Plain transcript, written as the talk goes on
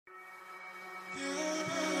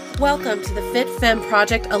Welcome to the Fit Femme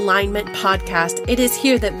Project Alignment Podcast. It is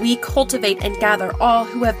here that we cultivate and gather all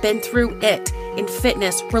who have been through it in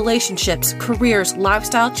fitness, relationships, careers,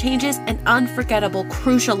 lifestyle changes, and unforgettable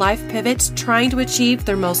crucial life pivots trying to achieve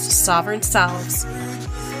their most sovereign selves.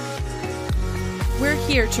 We're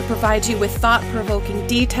here to provide you with thought-provoking,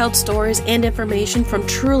 detailed stories and information from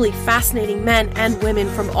truly fascinating men and women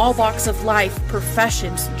from all walks of life,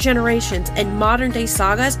 professions, generations, and modern-day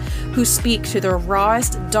sagas who speak to their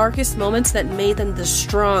rawest, darkest moments that made them the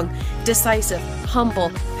strong, decisive, humble,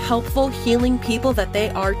 helpful, healing people that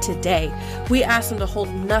they are today. We ask them to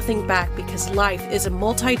hold nothing back because life is a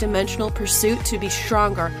multi-dimensional pursuit to be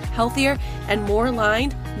stronger, healthier, and more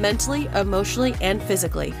aligned mentally, emotionally, and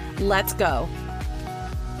physically. Let's go.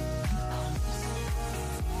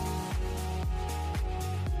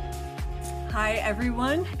 Hi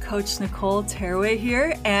everyone, Coach Nicole Tearaway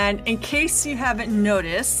here, and in case you haven't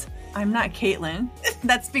noticed, I'm not KateLynn.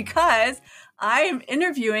 That's because I am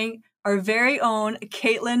interviewing our very own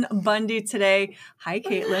KateLynn Bundy today. Hi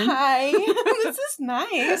KateLynn. Hi, this is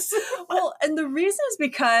nice. Well, and the reason is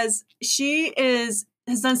because she has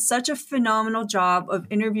done such a phenomenal job of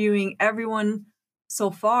interviewing everyone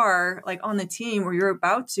so far, like on the team, or you're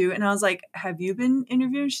about to, and I was like, have you been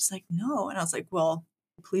interviewing? She's like, no, and I was like, well,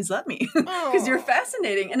 please let me, because you're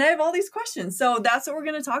fascinating. And I have all these questions. So that's what we're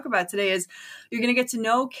going to talk about today is you're going to get to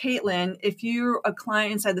know KateLynn. If you're a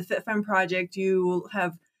client inside the Fit Femme Project, you will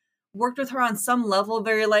have worked with her on some level,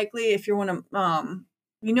 very likely. If you're one of,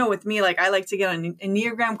 with me, like I like to get on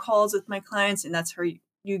Enneagram calls with my clients, and that's her.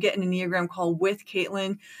 You get an Enneagram call with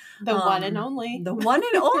KateLynn. The one and only. The one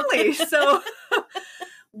and only. So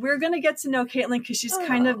we're going to get to know KateLynn because she's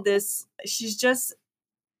kind of this, she's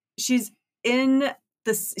in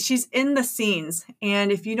the scenes,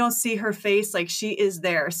 and if you don't see her face, like she is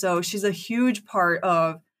there. So she's a huge part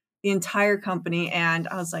of the entire company. And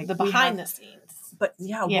I was like, the behind the scenes, but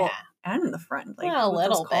well, and in the front, like a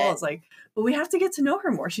little calls, like, but we have to get to know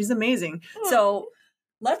her more. She's amazing. So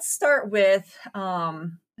let's start with,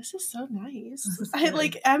 this is so nice.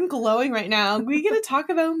 I'm glowing right now. Are we going to talk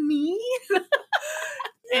about me?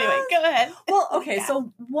 Anyway, go ahead. Well, okay. Yeah.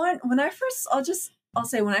 So when I first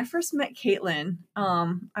met KateLynn,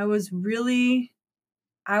 I was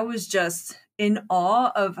just in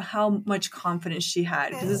awe of how much confidence she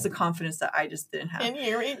had, because this is the confidence that I just didn't have. And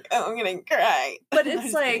here we go, I'm gonna cry. But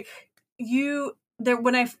it's like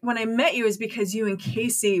when I met you is because you and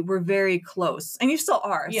Casey were very close, and you still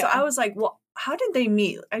are. Yeah. So I was like, well, how did they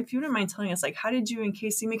meet? If you wouldn't mind telling us, like, how did you and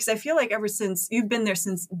Casey meet? Because I feel like ever since you've been there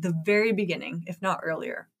since the very beginning, if not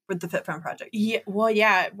earlier, with the Fit Femme Project. Yeah, well,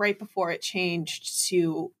 yeah, right before it changed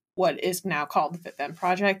to what is now called the Fit Femme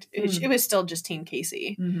Project. It was still just Team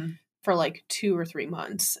Casey for like 2 or 3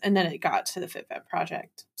 months, and then it got to the Fit Femme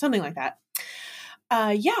Project, something like that.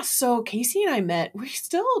 So Casey and I met. We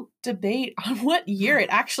still debate on what year it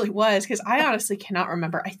actually was, because I honestly cannot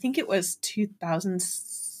remember. I think it was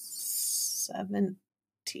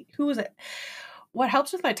 2017. Who was it? What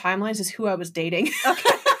helps with my timelines is who I was dating. Okay.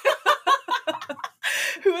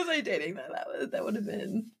 Who was I dating? That would have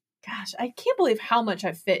been, gosh, I can't believe how much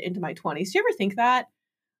I fit into my 20s. Do you ever think that?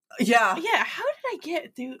 Yeah. Yeah. How did I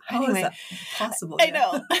get through? How is that possible? I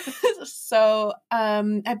know. So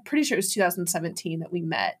I'm pretty sure it was 2017 that we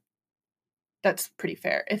met. That's pretty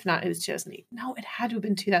fair. If not, it was 2008. No, it had to have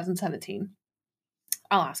been 2017.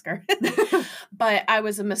 I'll ask her. But I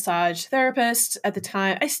was a massage therapist at the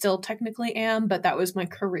time. I still technically am, but that was my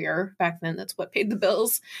career back then. That's what paid the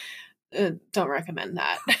bills. Don't recommend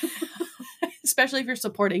that. Especially if you're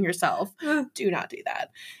supporting yourself. Do not do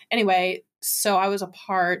that. Anyway, so I was a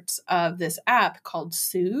part of this app called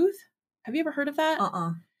Soothe. Have you ever heard of that?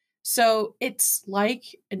 So it's like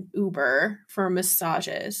an Uber for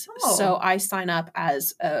massages. Oh. So I sign up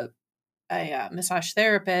as a massage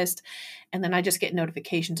therapist, and then I just get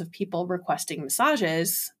notifications of people requesting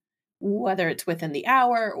massages, whether it's within the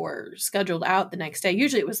hour or scheduled out the next day.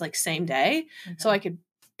 Usually it was like same day. Okay. So I could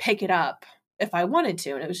pick it up if I wanted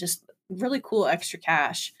to. And it was just really cool extra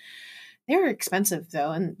cash. They were expensive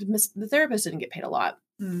though. And the therapist didn't get paid a lot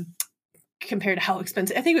compared to how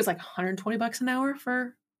expensive. I think it was like $120 an hour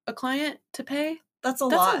for a client to pay. That's a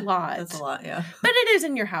lot. That's a lot. Yeah. But it is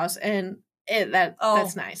in your house, and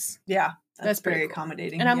that's nice. Yeah. That's very cool.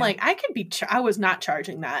 accommodating. And I'm like, I was not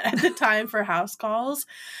charging that at the time for house calls.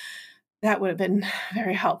 That would have been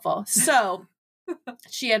very helpful. So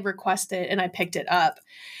she had requested, and I picked it up,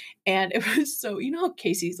 and it was so, how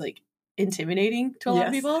Casey's like intimidating to a lot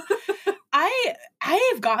of people. I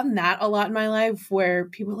have gotten that a lot in my life where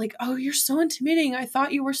people are like, oh, you're so intimidating. I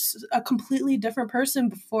thought you were a completely different person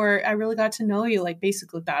before I really got to know you. Like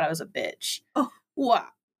basically thought I was a bitch. Oh, wow.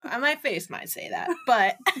 My face might say that,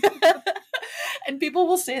 but and people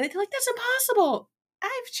will say that, like, that's impossible.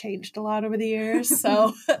 I've changed a lot over the years.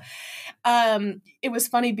 So it was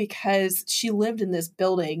funny because she lived in this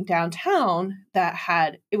building downtown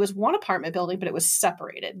it was one apartment building, but it was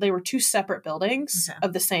separated. They were two separate buildings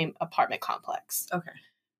of the same apartment complex. Okay.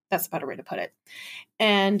 That's a better way to put it.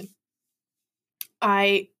 And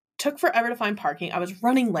I took forever to find parking. I was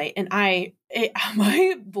running late, and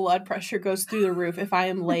my blood pressure goes through the roof if I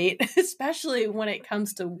am late, especially when it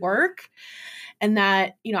comes to work. And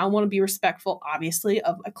that, I want to be respectful, obviously,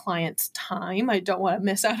 of a client's time. I don't want to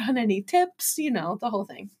miss out on any tips, the whole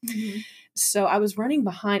thing. Mm-hmm. So I was running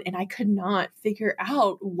behind, and I could not figure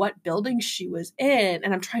out what building she was in.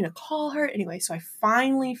 And I'm trying to call her. Anyway, so I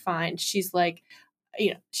finally find she's like,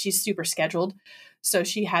 she's super scheduled. So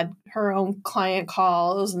she had her own client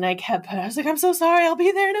calls, and I was like, I'm so sorry, I'll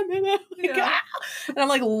be there in a minute. And I'm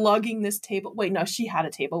like lugging this table. Wait, no, she had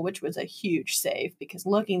a table, which was a huge save, because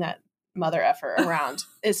lugging that mother effer around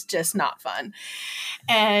is just not fun.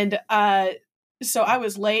 And so I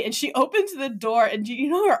was late, and she opens the door, and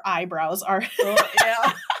her eyebrows are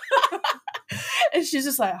and she's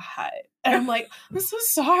just like, hi. And I'm like, I'm so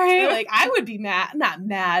sorry. Like, I would be not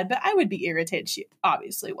mad, but I would be irritated. She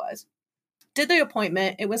obviously was. Did the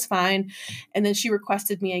appointment. It was fine. And then she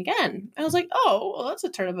requested me again. I was like, oh, well, that's a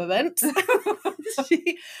turn of events.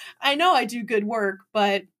 I know I do good work,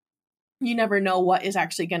 but you never know what is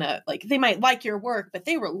actually going to, like, they might like your work, but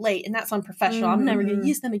they were late, and that's unprofessional. I'm never going to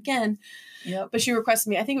use them again. Yep. But she requested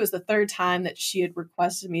me. I think it was the third time that she had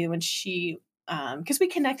requested me, when she, because we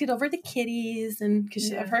connected over the kitties and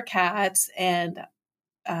because of her cats. And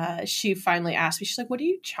she finally asked me, she's like, what do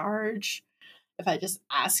you charge if I just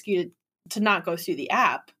ask you to not go through the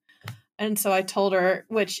app? And so I told her,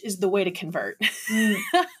 which is the way to convert.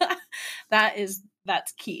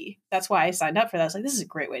 That's key. That's why I signed up for that. I was like, this is a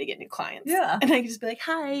great way to get new clients. Yeah. And I can just be like,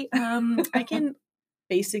 hi, I can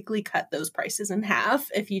basically cut those prices in half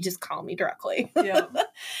if you just call me directly. Yeah.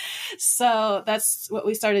 So that's what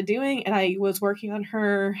we started doing. And I was working on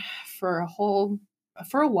her for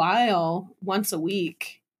a while, once a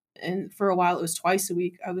week. And for a while, it was twice a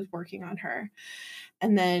week I was working on her.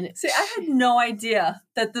 And then I had no idea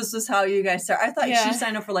that this was how you guys started. I thought she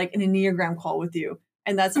signed up for like an Enneagram call with you,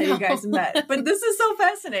 and that's how you guys met. But this is so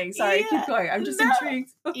fascinating. Sorry, keep going. I'm just intrigued.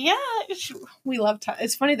 Yeah, we love time.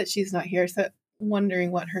 It's funny that she's not here, so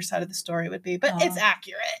wondering what her side of the story would be. But it's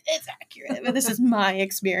accurate. It's accurate. But this is my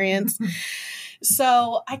experience.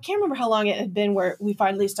 So I can't remember how long it had been where we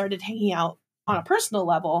finally started hanging out on a personal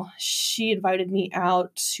level. She invited me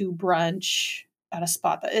out to brunch at a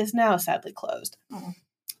spot that is now sadly closed. Oh.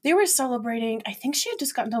 They were celebrating, I think she had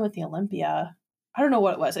just gotten done with the Olympia. I don't know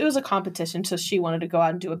what it was. It was a competition, so she wanted to go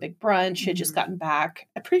out and do a big brunch. She had just gotten back.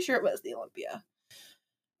 I'm pretty sure it was the Olympia.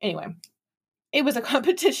 Anyway, it was a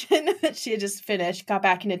competition that she had just finished, got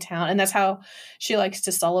back into town, and that's how she likes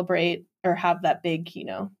to celebrate or have that big,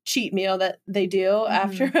 cheat meal that they do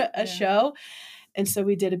after a show. And so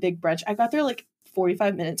we did a big brunch. I got there like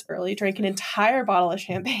 45 minutes early, drank an entire bottle of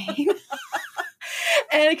champagne.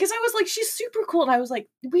 And because I was like, she's super cool. And I was like,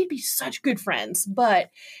 we'd be such good friends. But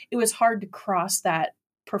it was hard to cross that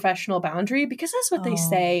professional boundary, because that's what they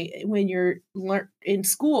say when you're in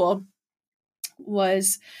school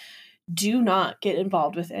was, do not get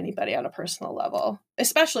involved with anybody on a personal level,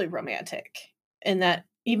 especially romantic. And that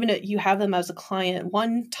even if you have them as a client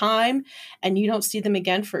one time and you don't see them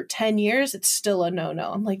again for 10 years, it's still a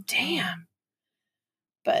no-no. I'm like, damn.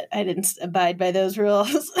 But I didn't abide by those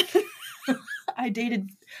rules. I've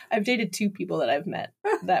dated two people that I've met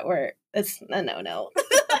that's a no.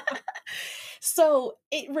 So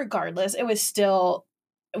regardless, it was still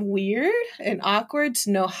weird and awkward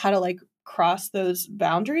to know how to like cross those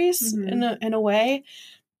boundaries in a way.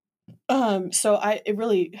 So it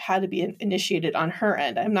really had to be initiated on her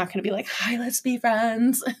end. I'm not going to be like, hi, let's be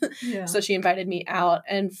friends. Yeah. So she invited me out,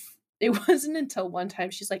 and it wasn't until one time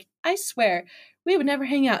she's like, I swear we would never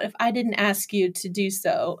hang out if I didn't ask you to do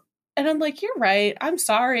so. And I'm like, you're right. I'm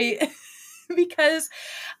sorry. Because,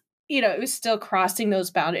 it was still crossing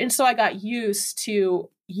those boundaries. And so I got used to,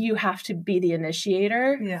 you have to be the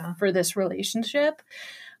initiator for this relationship.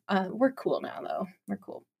 We're cool now, though. We're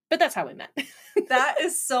cool. But that's how we met. That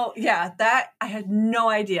is so, that I had no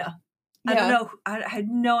idea. I don't know. I had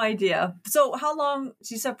no idea. So how long,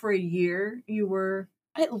 you said for a year you were?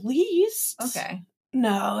 At least. Okay.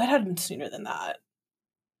 No, it had been sooner than that.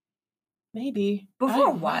 Maybe. Before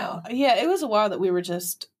a while. Yeah, it was a while that we were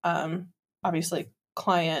just, obviously,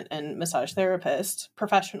 client and massage therapist,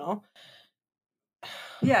 professional.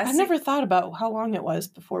 Yeah. I've never thought about how long it was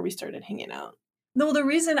before we started hanging out. No, the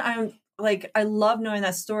reason I'm like, I love knowing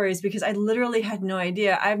that stories because I literally had no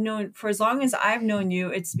idea. I've known for as long as I've known you,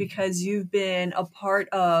 it's because you've been a part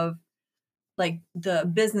of like the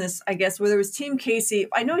business, I guess, whether it was Team Casey.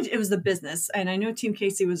 I know it was the business, and I know Team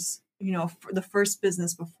Casey was, the first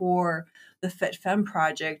business before the Fit Femme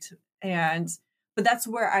project. But that's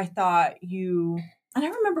where I thought you, and I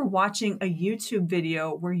remember watching a YouTube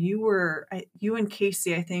video where you and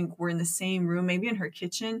Casey, I think, were in the same room, maybe in her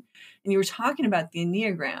kitchen, and you were talking about the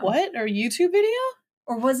Enneagram. What? Our YouTube video?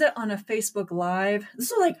 Or was it on a Facebook Live?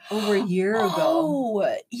 This was like over a year ago.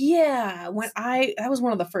 Oh, yeah. That was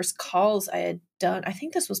one of the first calls I had done. I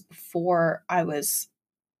think this was before I was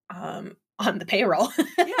on the payroll.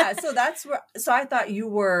 Yeah, so I thought you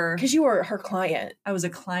were, because you were her client. I was a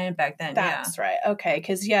client back then. That's right. Okay,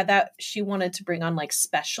 because that she wanted to bring on like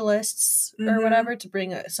specialists or whatever to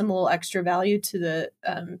bring some little extra value to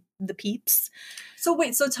the peeps. So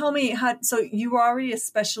wait, so tell me so you were already a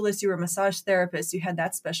specialist, you were a massage therapist, you had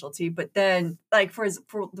that specialty, but then like for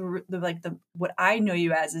the what I know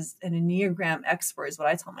you as is an Enneagram expert is what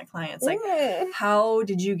I tell my clients. Like, how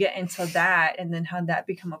did you get into that, and then how did that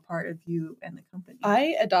become a part of you and the company?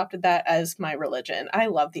 I adopted that as my religion. I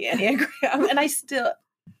love the Enneagram, and I still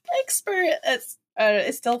experience.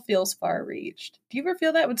 It still feels far reached. Do you ever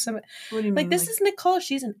feel that with someone? What do you mean? Like, this is Nicole.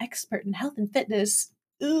 She's an expert in health and fitness.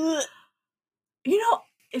 Ugh.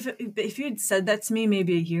 If you had said that to me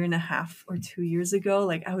maybe a year and a half or 2 years ago,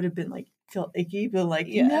 like I would have been like felt icky, but like,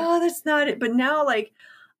 no, that's not it. But now, like,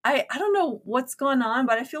 I don't know what's going on,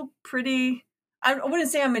 but I feel pretty. I wouldn't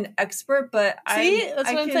say I'm an expert, but that's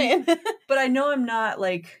what I'm saying. But I know I'm not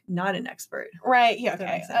an expert. Right. Yeah.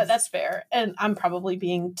 Okay. That's fair. And I'm probably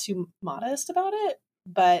being too modest about it.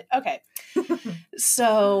 But okay.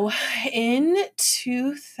 So in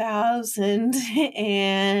 2000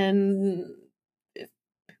 and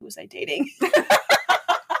who was I dating?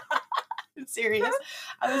 I'm serious.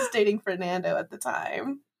 I was dating Fernando at the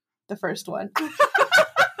time. The first one.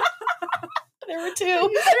 There were two.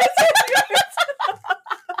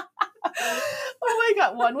 Oh my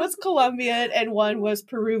God. One was Colombian and one was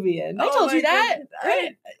Peruvian. I told you that.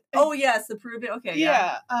 Right? Oh yes, the Peruvian. Okay.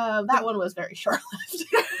 Yeah. That one was very short-lived.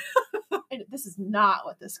 This is not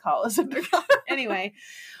what this call is about. Anyway,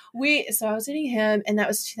 so I was dating him, and that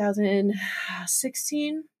was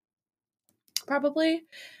 2016, probably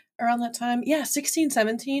around that time. Yeah, 16,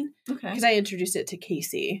 17. Okay. Because I introduced it to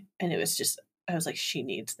Casey, and it was just, I was like, she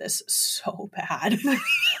needs this so bad.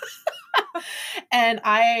 And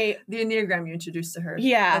the Enneagram you introduced to her.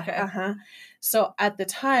 Yeah. Okay. So at the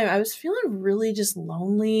time I was feeling really just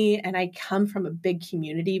lonely, and I come from a big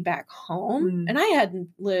community back home, and I hadn't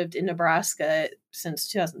lived in Nebraska since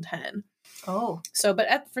 2010. Oh. So,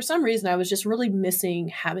 but for some reason I was just really missing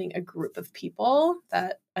having a group of people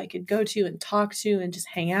that I could go to and talk to and just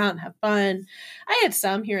hang out and have fun. I had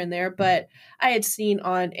some here and there, but I had seen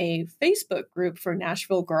on a Facebook group for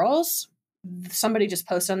Nashville girls, somebody just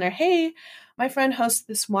posted on there, hey, my friend hosts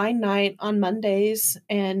this wine night on Mondays,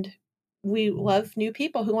 and we love new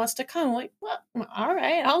people. Who wants to come? I'm like, well, all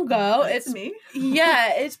right, I'll go. It's me.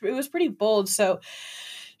 Yeah, it was pretty bold. So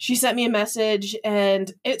she sent me a message,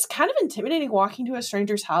 and it's kind of intimidating walking to a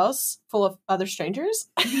stranger's house full of other strangers.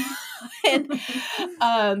 And but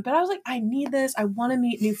I was like, I need this. I want to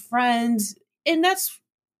meet new friends. And that's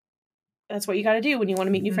what you got to do when you want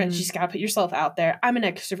to meet new friends. You just got to put yourself out there. I'm an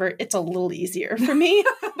extrovert. It's a little easier for me,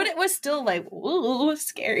 but it was still like, ooh,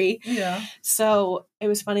 scary. Yeah. So it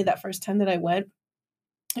was funny that first time that I went.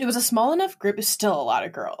 It was a small enough group. It's still a lot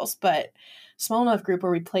of girls, but small enough group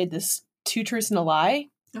where we played this 2 Truths and a Lie.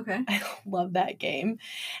 Okay. I love that game.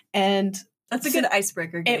 And that's a good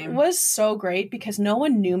icebreaker game. It was so great because no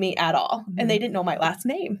one knew me at all, and they didn't know my last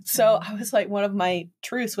name. So I was like, one of my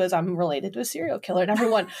truths was I'm related to a serial killer, and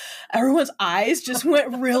everyone's eyes just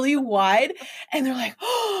went really wide, and they're like,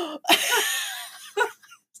 oh.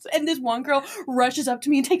 And this one girl rushes up to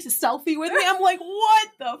me and takes a selfie with me. I'm like, what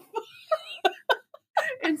the fuck?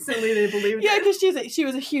 Instantly they believed it. Because she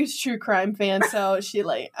was a huge true crime fan, so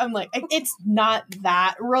I'm like, it's not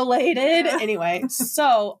that related. Anyway,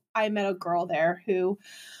 so I met a girl there who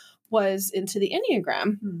was into the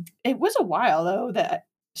Enneagram. It was a while though that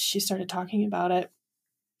she started talking about it,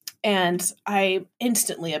 and I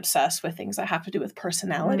instantly obsessed with things that have to do with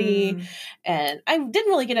personality. And I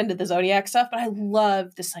didn't really get into the zodiac stuff, but I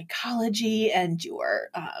love the psychology and your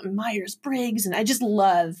Myers-Briggs, and I just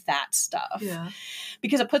love that stuff. Yeah.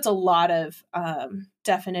 Because it puts a lot of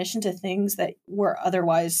definition to things that were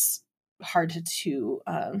otherwise hard to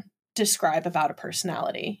describe about a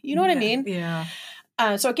personality. You know what I mean? Yeah.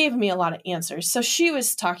 So it gave me a lot of answers. So she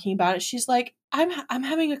was talking about it. She's like, I'm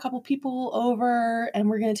having a couple people over and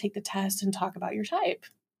we're going to take the test and talk about your type.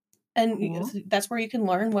 And Cool. that's where you can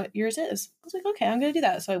learn what yours is. I was like, okay, I'm going to do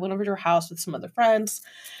that. So I went over to her house with some other friends,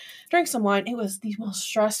 drank some wine. It was the most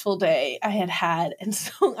stressful day I had had. And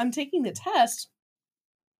so I'm taking the test.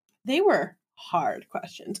 They were hard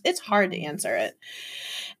questions. It's hard to answer it.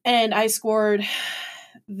 And I scored,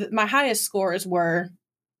 my highest scores were,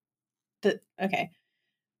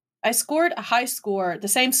 I scored a high score, the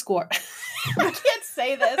same score. I can't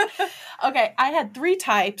say this. Okay, I had 3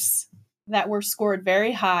 types that were scored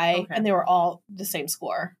very high, and they were all the same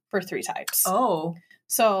score for 3 types. Oh.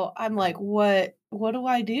 So I'm like, what do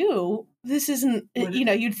I do? This isn't,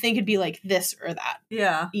 you'd think it'd be like this or that.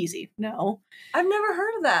 Yeah. Easy. No. I've never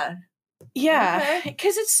heard of that. Yeah.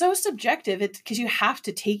 Because it's so subjective. It's because you have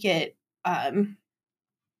to take it as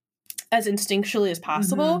instinctually as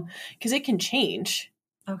possible because it can change.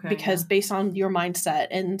 Okay. Because based on your mindset,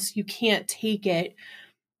 and you can't take it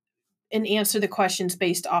and answer the questions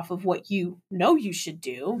based off of what you know you should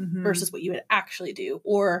do versus what you would actually do,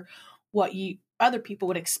 or what other people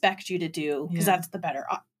would expect you to do, because that's the better.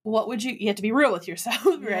 What would you have to be real with yourself,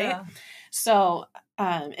 right? Yeah. So,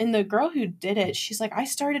 and the girl who did it, she's like, I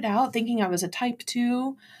started out thinking I was a type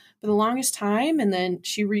 2 for the longest time, and then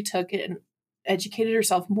she retook it and educated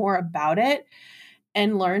herself more about it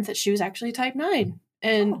and learned that she was actually type 9.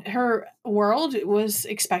 And her world was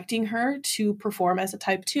expecting her to perform as a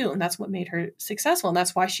type 2. And that's what made her successful. And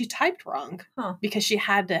that's why she typed wrong. Because she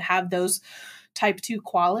had to have those type 2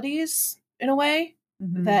 qualities in a way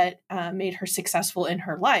that made her successful in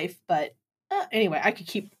her life. But anyway, I could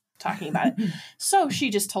keep talking about it. So she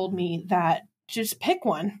just told me that just pick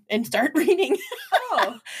one and start reading.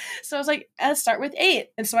 So I was like, let's start with 8.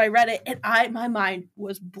 And so I read it, and my mind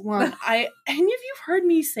was blown. Any of you've heard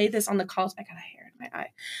me say this on the calls, I got a hair in my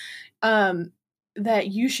eye, that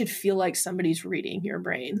you should feel like somebody's reading your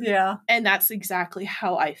brain. Yeah. And that's exactly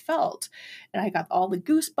how I felt. And I got all the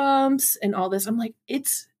goosebumps and all this. I'm like,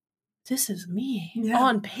 this is me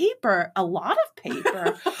on paper, a lot of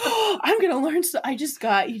paper. I'm going to learn. So you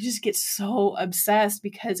just get so obsessed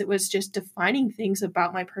because it was just defining things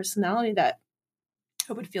about my personality that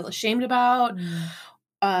I would feel ashamed about.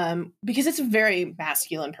 Because it's a very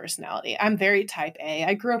masculine personality. I'm very type A.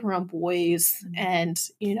 I grew up around boys and,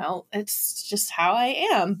 it's just how I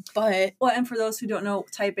am. But and for those who don't know,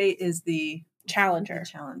 type A is the challenger.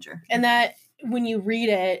 And that when you read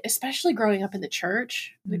it, especially growing up in the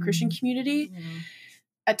church, the Christian community,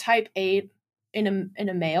 a type 8 in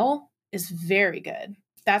a male is very good.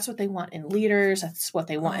 That's what they want in leaders. That's what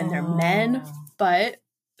they want in their men. But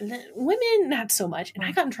women, not so much. And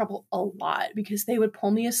I got in trouble a lot because they would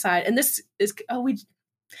pull me aside. And this is,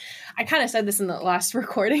 I kind of said this in the last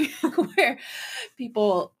recording where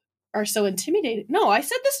people are so intimidated. No, I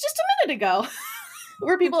said this just a minute ago.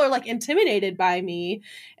 Where people are like intimidated by me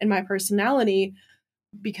and my personality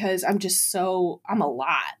because I'm a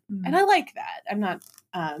lot. And I like that. I'm not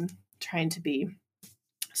trying to be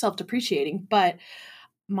self-depreciating, but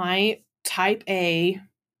my type A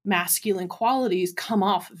masculine qualities come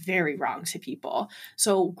off very wrong to people.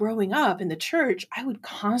 So growing up in the church, I would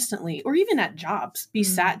constantly, or even at jobs, be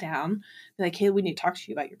sat down, be like, hey, we need to talk to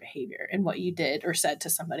you about your behavior and what you did or said to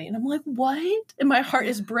somebody. And I'm like, what? And my heart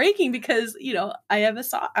is breaking because, I'm a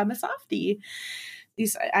softie. At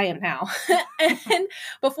least I am now. And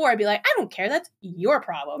before I'd be like, I don't care. That's your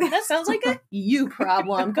problem. That sounds like a you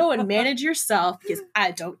problem. Go and manage yourself because I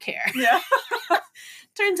don't care. Yeah.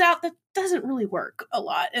 Turns out that doesn't really work a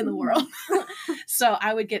lot in the world. So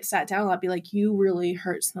I would get sat down and I'd be like, you really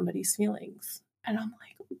hurt somebody's feelings. And I'm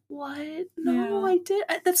like, what? No, I did.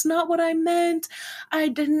 That's not what I meant. I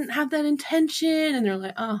didn't have that intention. And they're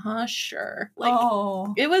like, sure.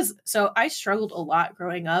 It was, so I struggled a lot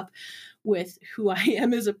growing up with who I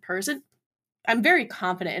am as a person. I'm very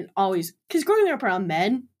confident and always, because growing up around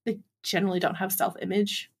men, they generally don't have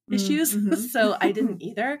self-image issues. So I didn't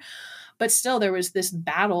either. But still, there was this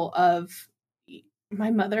battle of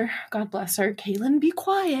my mother, God bless her, KateLynn, be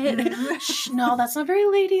quiet. No, that's not very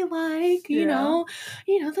ladylike. You know,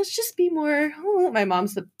 let's just be more. My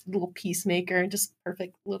mom's the little peacemaker, just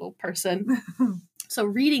perfect little person. So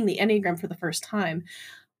reading the Enneagram for the first time,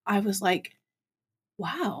 I was like,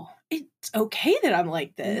 wow, it's okay that I'm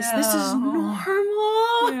like this. Yeah. This is normal.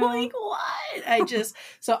 Yeah. Like, what?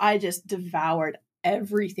 I just devoured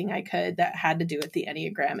everything I could that had to do with the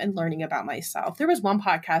Enneagram and learning about myself. There was one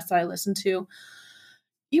podcast that I listened to.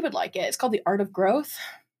 You would like it. It's called The Art of Growth.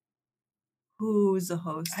 Who's the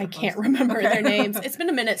host? I can't remember their names. It's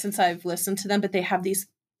been a minute since I've listened to them, but they have these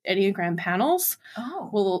Enneagram panels.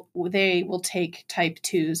 Oh. They will take type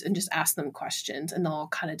 2s and just ask them questions, and they'll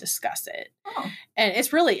kind of discuss it. Oh. And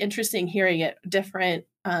it's really interesting hearing it different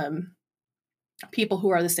people who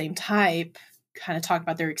are the same type kind of talk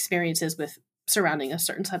about their experiences with surrounding a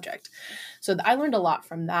certain subject. So I learned a lot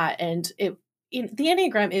from that. And the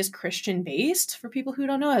Enneagram is Christian based. For people who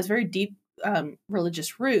don't know, it has very deep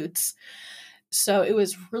religious roots. So it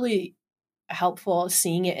was really helpful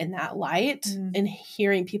seeing it in that light and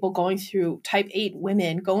hearing people going through type 8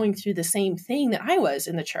 women going through the same thing that I was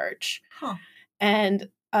in the church. Huh. And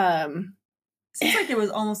seems like it was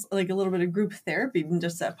almost like a little bit of group therapy, even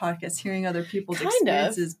just that podcast, hearing other people's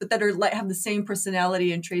experiences, but that are like have the same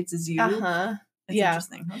personality and traits as you. That's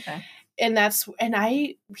interesting. Okay. And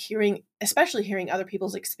especially hearing other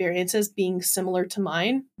people's experiences being similar to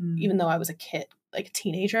mine, even though I was a kid, like a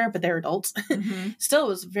teenager, but they're adults, still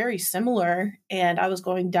was very similar. And I was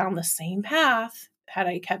going down the same path had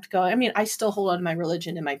I kept going. I mean, I still hold on to my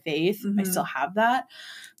religion and my faith. I still have that,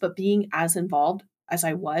 but being as involved as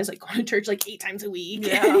I was, like going to church like 8 times a week,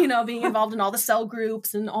 being involved in all the cell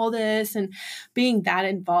groups and all this, and being that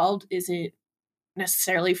involved isn't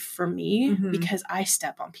necessarily for me because I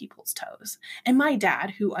step on people's toes. And my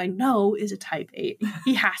dad, who I know is a type 8,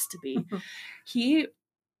 he has to be.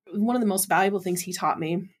 One of the most valuable things he taught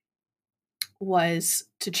me was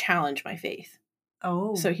to challenge my faith.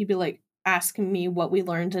 Oh. So he'd be like asking me what we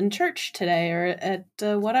learned in church today or at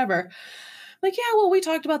whatever. Like, yeah, well, we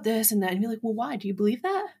talked about this and that. And he'd be like, well, why? Do you believe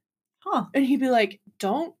that? Huh. And he'd be like,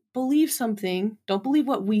 don't believe something. Don't believe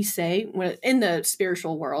what we say in the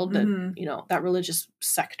spiritual world, that religious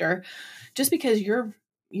sector. Just because your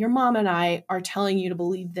mom and I are telling you to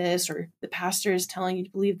believe this, or the pastor is telling you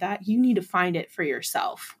to believe that, you need to find it for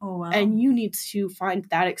yourself. Oh, wow. And you need to find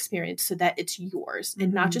that experience so that it's yours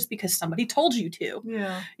and not just because somebody told you to.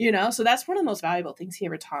 Yeah. So that's one of the most valuable things he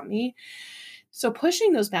ever taught me. So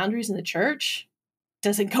pushing those boundaries in the church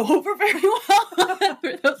doesn't go over very well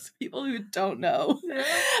for those people who don't know.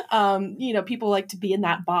 Yeah. People like to be in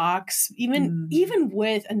that box, even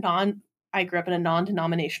with I grew up in a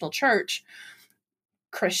non-denominational church,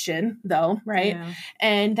 Christian though, right? Yeah.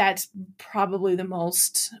 And that's probably the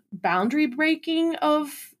most boundary breaking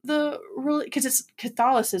of because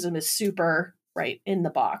Catholicism is super right in the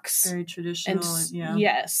box. Very traditional.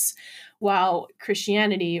 Yes. While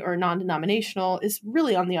Christianity or non-denominational is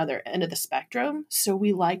really on the other end of the spectrum. So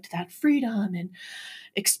we liked that freedom and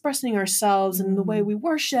expressing ourselves and the way we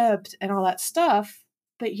worshiped and all that stuff.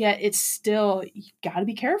 But yet it's still, you got to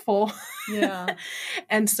be careful. Yeah.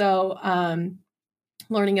 And so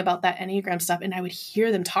learning about that Enneagram stuff, and I would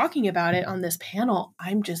hear them talking about it on this panel.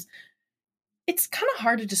 It's kind of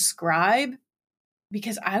hard to describe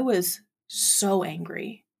because I was so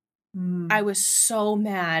angry. I was so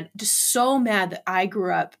mad, just so mad that I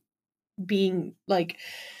grew up being like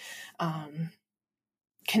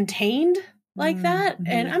contained like that.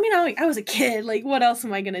 And I mean, I was a kid, like what else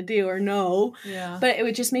am I going to do or know? Yeah. But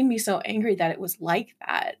it just made me so angry that it was like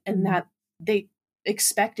that and that they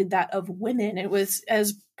expected that of women. It was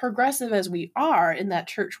as progressive as we are, and that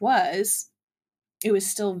church it was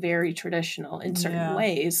still very traditional in certain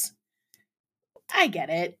ways. I get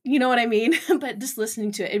it. You know what I mean? But just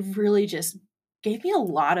listening to it really just gave me a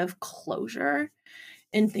lot of closure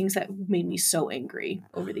in things that made me so angry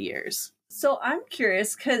over the years. So I'm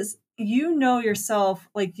curious because you know yourself,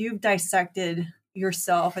 like you've dissected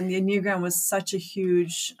yourself, and the Enneagram was such a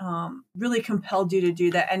huge, really compelled you to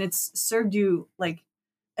do that. And it's served you like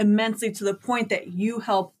immensely to the point that you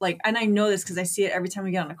help, like, and I know this because I see it every time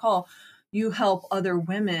we get on a call, you help other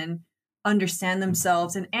women understand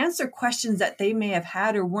themselves and answer questions that they may have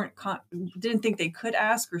had or didn't think they could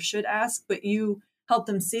ask or should ask, but you help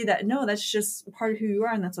them see that no, that's just part of who you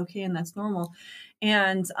are, and that's okay, and that's normal.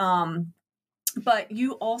 And but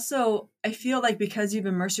you also, I feel like because you've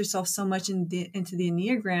immersed yourself so much into the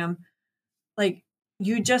Enneagram, like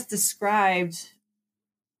you just described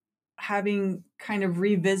having kind of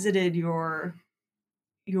revisited your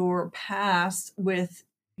past with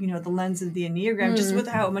the lens of the Enneagram, just with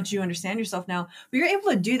how much you understand yourself now. But you're able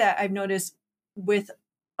to do that, I've noticed, with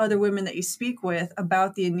other women that you speak with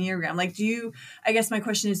about the Enneagram. Like, I guess my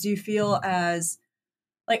question is, do you feel as,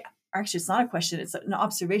 like, actually it's not a question, it's an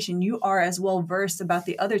observation, you are as well versed about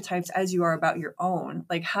the other types as you are about your own?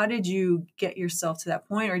 Like, how did you get yourself to that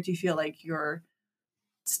point? Or do you feel like you're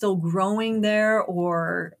still growing there?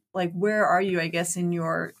 Or like, where are you, I guess, in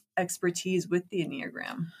your expertise with the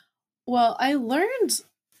Enneagram? Well, I learned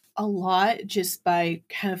a lot just by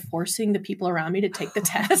kind of forcing the people around me to take the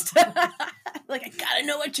test. like, I gotta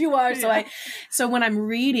know what you are. So when I'm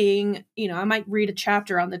reading, I might read a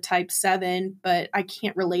chapter on the type 7, but I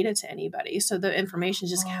can't relate it to anybody. So the information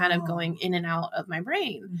is just kind of going in and out of my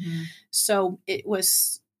brain. Mm-hmm. So it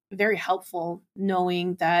was very helpful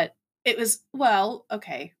knowing that it was, well,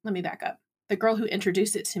 okay, let me back up. The girl who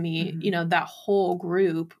introduced it to me, that whole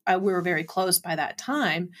group, we were very close by that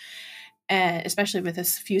time, and especially with a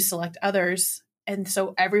few select others. And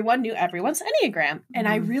so everyone knew everyone's Enneagram. And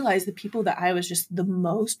I realized the people that I was just the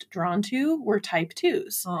most drawn to were type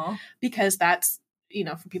 2s. Because that's,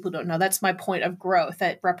 for people who don't know, that's my point of growth.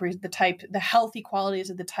 That the healthy qualities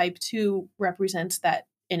of the type 2 represents that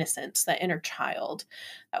innocence, that inner child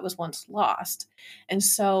that was once lost. And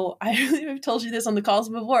so I've told you this on the calls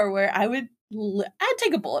before, where I'd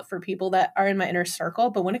take a bullet for people that are in my inner circle.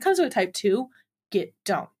 But when it comes to a type 2,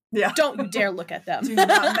 don't you dare look at them. Do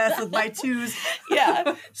not mess with my 2s.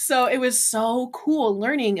 Yeah. So it was so cool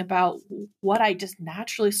learning about what I just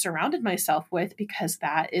naturally surrounded myself with, because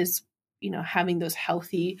that is, having those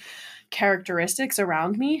healthy characteristics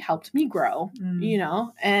around me helped me grow,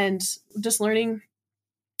 and just learning,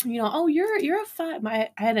 oh, you're a 5. I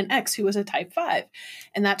had an ex who was a type 5,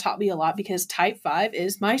 and that taught me a lot, because type 5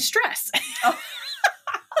 is my stress.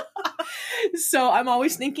 So I'm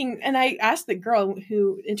always thinking, and I asked the girl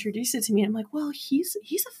who introduced it to me, I'm like, well, he's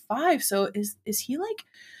a 5. So is he like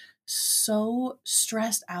so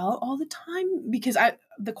stressed out all the time? Because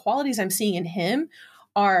the qualities I'm seeing in him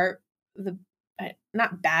are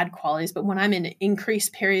not bad qualities, but when I'm in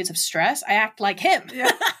increased periods of stress, I act like him.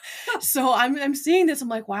 Yeah. So I'm seeing this. I'm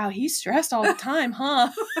like, wow, he's stressed all the time, huh?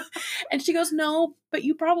 And she goes, no, but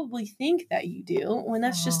you probably think that you do, when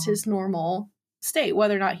that's just his normal state,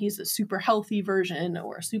 whether or not he's a super healthy version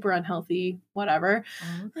or a super unhealthy, whatever.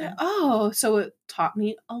 Okay. So it taught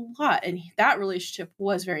me a lot. And that relationship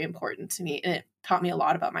was very important to me. And it taught me a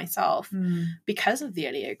lot about myself because of the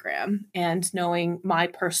Enneagram, and knowing my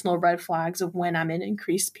personal red flags of when I'm in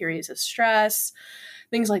increased periods of stress,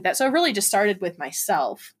 things like that. So it really just started with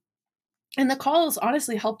myself. And the calls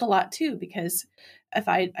honestly helped a lot too, because if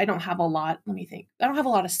I don't have a lot, let me think. I don't have a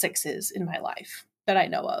lot of 6s in my life that I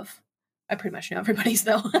know of. I pretty much know everybody's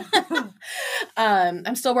though.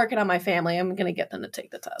 I'm still working on my family. I'm going to get them to take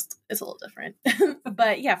the test. It's a little different.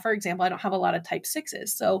 But yeah, for example, I don't have a lot of type 6s.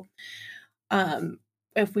 So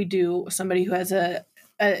if we do somebody who has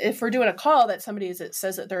if we're doing a call that somebody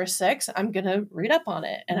says that they're a 6, I'm going to read up on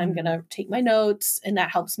it, and I'm going to take my notes, and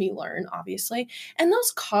that helps me learn, obviously. And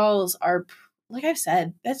those calls are, like I've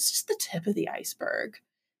said, that's just the tip of the iceberg.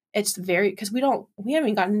 It's because we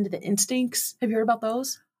haven't gotten into the instincts. Have you heard about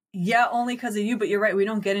those? Yeah, only because of you, but you're right. We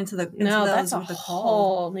don't get into that's a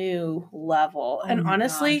whole new level. And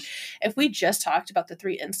honestly, if we just talked about the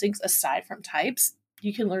 3 instincts aside from types,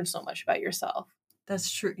 you can learn so much about yourself.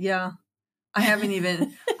 That's true. Yeah. I haven't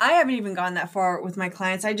even gone that far with my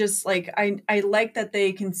clients. I just I like that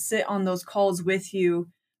they can sit on those calls with you,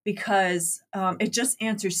 because it just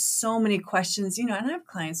answers so many questions, and I have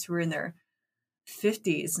clients who are in their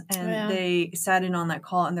 50s, and they sat in on that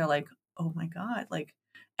call, and they're like, oh my God,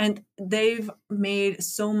 and they've made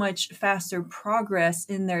so much faster progress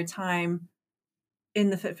in their time in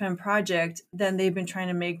the Fit Femme project than they've been trying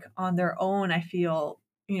to make on their own, I feel,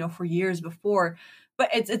 for years before. But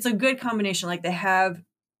it's a good combination. Like, they have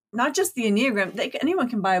not just the Enneagram, anyone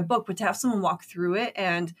can buy a book, but to have someone walk through it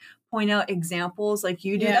and point out examples like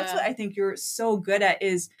you do, that's what I think you're so good at,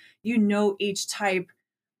 is each type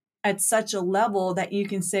at such a level that you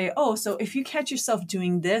can say, oh, so if you catch yourself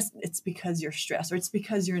doing this, it's because you're stressed, or it's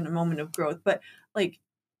because you're in a moment of growth. But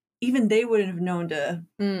even they wouldn't have known to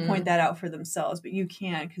point that out for themselves, but you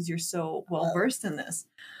can, because you're so well versed in this.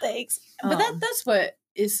 Thanks. But that's what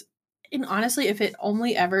is, and honestly, if it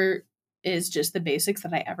only ever is just the basics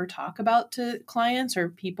that I ever talk about to clients or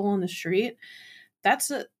people on the street,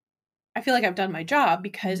 I feel like I've done my job,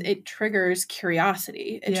 because it triggers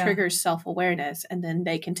curiosity. It triggers self-awareness, and then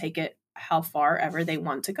they can take it how far ever they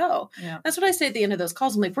want to go. Yeah. That's what I say at the end of those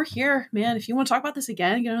calls. I'm like, we're here, man. If you want to talk about this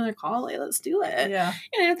again, get another call, let's do it. Yeah.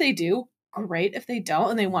 And if they do, great. If they don't,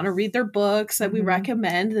 and they want to read their books that we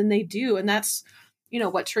recommend, then they do. And that's,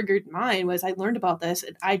 what triggered mine was I learned about this,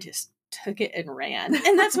 and I just took it and ran.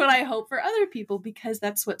 And that's what I hope for other people, because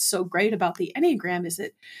that's what's so great about the Enneagram, is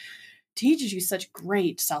it teaches you such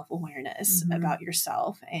great self-awareness about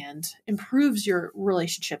yourself, and improves your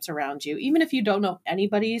relationships around you. Even if you don't know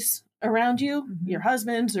anybody's around you, your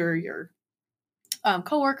husbands or your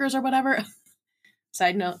coworkers or whatever.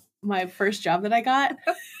 Side note, my first job that I got,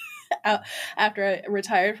 after I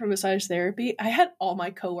retired from massage therapy, I had all my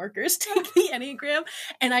coworkers take the Enneagram,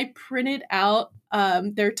 and I printed out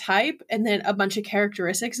their type and then a bunch of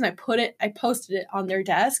characteristics, and I posted it on their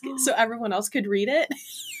desk so everyone else could read it.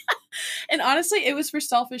 And honestly, it was for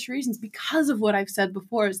selfish reasons because of what I've said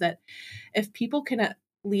before, is that if people can at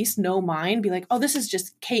least know mine, be like, oh, this is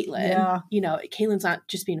just KateLynn. Yeah. KateLynn's not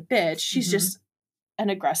just being a bitch. She's just an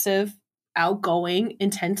aggressive, outgoing,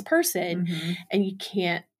 intense person. And you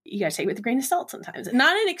gotta take it with a grain of salt sometimes.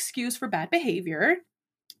 Not an excuse for bad behavior,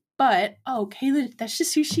 but KateLynn, that's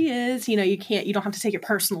just who she is. You don't have to take it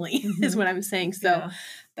personally, is what I'm saying. So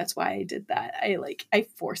that's why I did that. I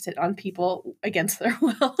forced it on people against their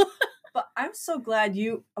will. But I'm so glad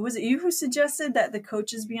was it you who suggested that the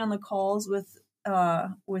coaches be on the calls with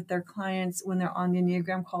their clients when they're on the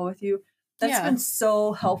Enneagram call with you? That's been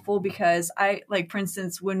so helpful, because for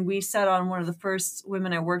instance, when we sat on one of the first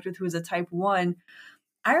women I worked with who was a type 1,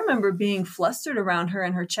 I remember being flustered around her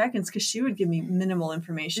and her check-ins because she would give me minimal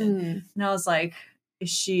information. And I was like,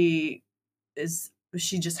 is she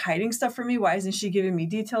just hiding stuff from me? Why isn't she giving me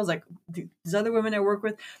details? Like these other women I work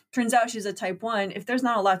with, turns out she's a type 1. If there's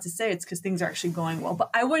not a lot to say, it's because things are actually going well.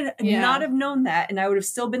 But I would not have known that, and I would have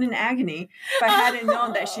still been in agony if I hadn't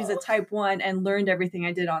known that she's a type 1 and learned everything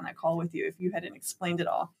I did on that call with you, if you hadn't explained it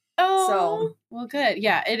all. Oh, so well, good.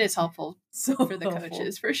 Yeah, it is helpful for the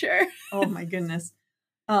coaches, for sure. Oh my goodness.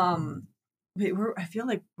 Wait, I feel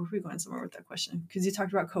like were we going somewhere with that question? Because you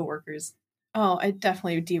talked about coworkers. Oh, I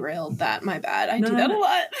definitely derailed that. My bad. I do that a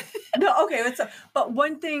lot. No, okay. But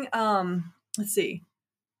one thing, let's see.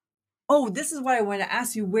 Oh, this is what I want to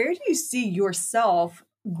ask you. Where do you see yourself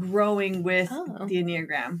growing with the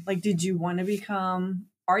Enneagram? Like, did you want to become,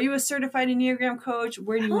 are you a certified Enneagram coach?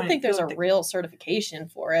 Where do you want to think there's a real certification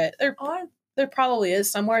for it. There probably is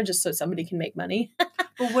somewhere, just so somebody can make money.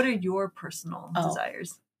 But what are your personal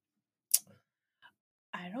desires?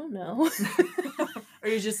 I don't know. Or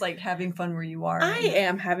you're just like having fun where you are? I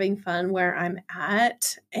am having fun where I'm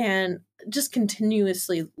at and just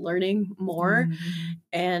continuously learning more.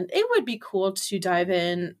 And it would be cool to dive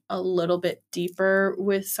in a little bit deeper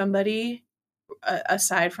with somebody,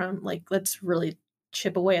 aside from like, let's really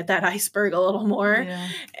chip away at that iceberg a little more.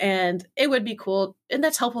 And it would be cool. And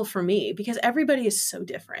that's helpful for me because everybody is so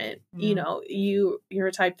different. You're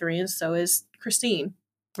a type 3 and so is Christine.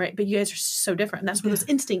 Right. But you guys are so different. And that's where those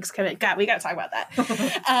instincts come in. God, we got to talk about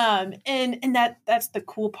that. And that's the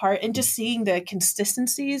cool part. And just seeing the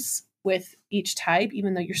consistencies with each type,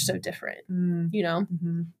 even though you're so different,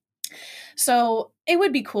 So it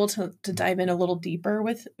would be cool to dive in a little deeper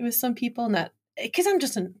with some people, and that, because I'm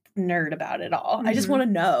just a nerd about it all. I just want to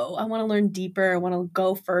know. I want to learn deeper. I want to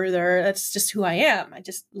go further. That's just who I am. I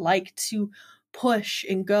just like to push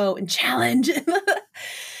and go and challenge.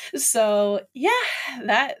 So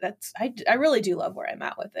that's I really do love where I'm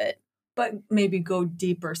at with it. But maybe go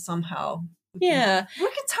deeper somehow. We can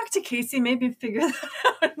talk to Casey, maybe figure that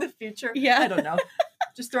out in the future. I don't know.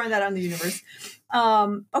 Just throwing that on the universe.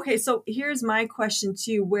 Okay, so here's my question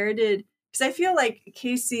too. Because I feel like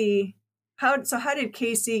Casey, how did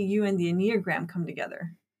Casey, you and the Enneagram come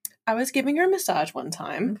together? I was giving her a massage one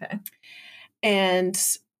time. Okay. And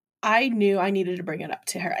I knew I needed to bring it up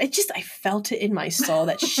to her. I felt it in my soul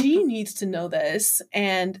that she needs to know this.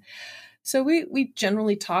 And so we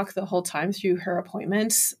generally talk the whole time through her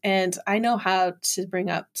appointments. And I know how to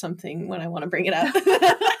bring up something when I want to bring it up.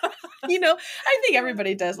 I think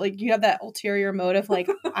everybody does. Like, you have that ulterior motive, like,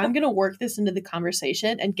 I'm going to work this into the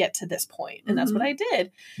conversation and get to this point. And that's what I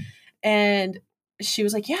did. And she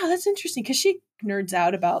was like, yeah, that's interesting. Because she nerds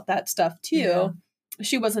out about that stuff too. Yeah.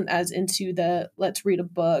 She wasn't as into the let's read a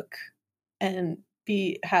book and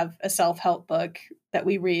have a self-help book that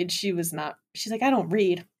we read. She was not. She's like, I don't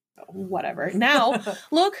read. Whatever. Now,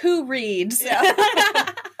 look who reads. Yeah.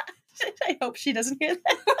 I hope she doesn't hear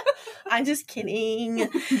that. I'm just kidding.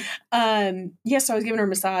 So I was giving her a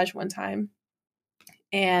massage one time.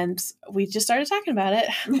 And we just started talking about it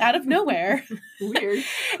out of nowhere. Weird.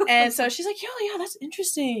 And so she's like, oh, yeah, that's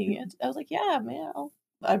interesting. And I was like, yeah, man.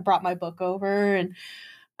 I brought my book over and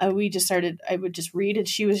I would just read and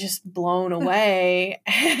she was just blown away.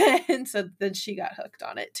 And so then she got hooked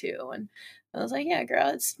on it too. And I was like, yeah, girl,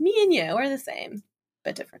 it's me and you. We're the same,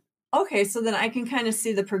 but different. Okay, so then I can kind of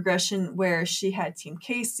see the progression where she had Team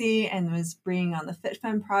Casey and was bringing on the Fit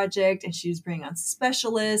Femme project and she was bringing on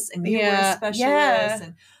specialists and you were a specialist. Yeah.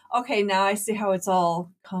 And okay, now I see how it's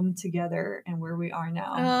all come together and where we are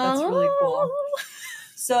now. That's really cool.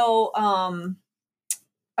 So,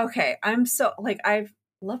 okay, I'm so I've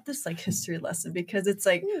loved this history lesson because it's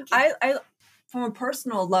I from a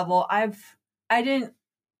personal level I didn't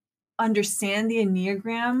understand the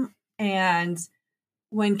Enneagram And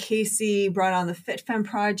when Casey brought on the Fit Femme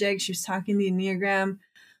project, she was talking the Enneagram.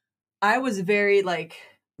 I was very like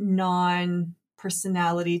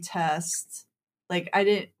non-personality test. Like I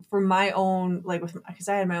didn't, for my own, like because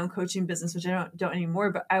I had my own coaching business, which I don't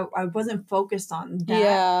anymore, but I wasn't focused on that.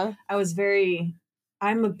 Yeah. I was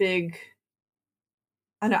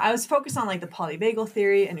focused on like the polyvagal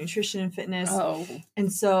theory and nutrition and fitness. Oh.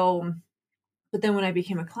 And so, but then when I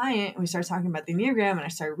became a client and we started talking about the Enneagram and I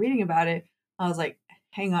started reading about it, I was like,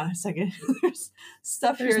 hang on a second. There's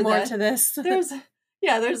stuff There's here. more to this. There's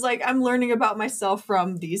like, I'm learning about myself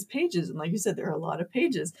from these pages. And like you said, there are a lot of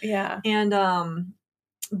pages. Yeah. And,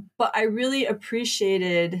 but I really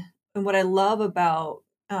appreciated, and what I love about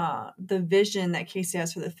the vision that Casey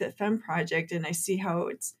has for the Fit Femme project, and I see how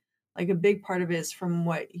it's like a big part of it is from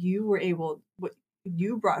what you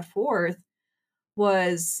brought forth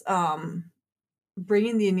was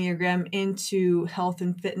bringing the Enneagram into health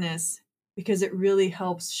and fitness, because it really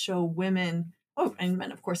helps show women, and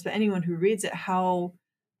men, of course, but anyone who reads it, how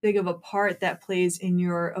big of a part that plays in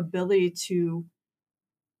your ability to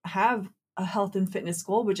have a health and fitness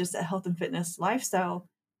goal, but just a health and fitness lifestyle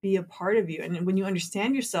be a part of you. And when you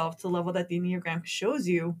understand yourself to the level that the Enneagram shows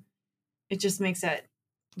you, it just makes that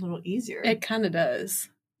a little easier. It kind of does.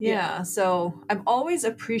 Yeah. So I've always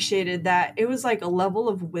appreciated that. It was like a level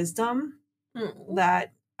of wisdom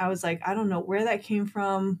that I was like, I don't know where that came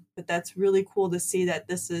from, but that's really cool to see that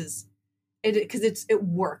this is it, because it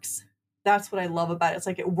works. That's what I love about it. It's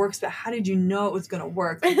like it works, but how did you know it was going to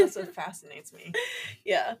work? Like, that's what fascinates me.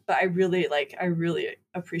 Yeah. But I really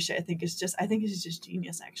appreciate it. I think it's just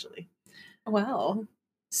genius, actually. Wow.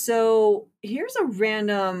 So here's a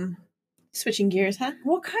random switching gears, huh?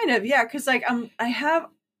 Well, kind of, yeah. Because like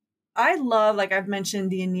I love, like I've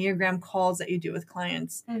mentioned, the Enneagram calls that you do with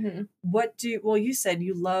clients. Mm-hmm. You said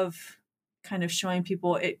you love kind of showing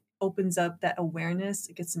people, it opens up that awareness,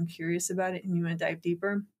 it gets them curious about it, and you want to dive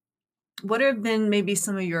deeper. What have been maybe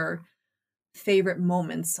some of your favorite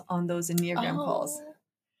moments on those Enneagram calls?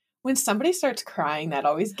 When somebody starts crying, that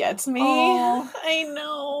always gets me. Oh. I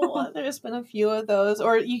know. There's been a few of those.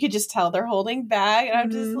 Or you could just tell they're holding back. And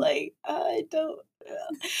I'm just like, I don't.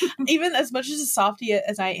 Even as much as a softie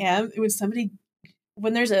as I am,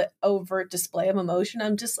 when there's an overt display of emotion,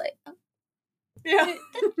 I'm just like, oh, yeah,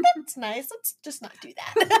 that's nice. Let's just not do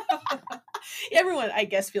that. Everyone, I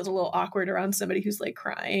guess, feels a little awkward around somebody who's like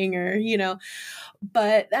crying or,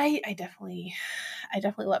 but I definitely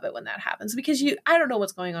love it when that happens, because I don't know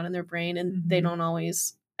what's going on in their brain, and they don't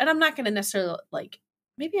always, and I'm not going to necessarily like,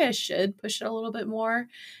 maybe I should push it a little bit more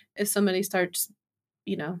if somebody starts,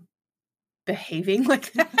 behaving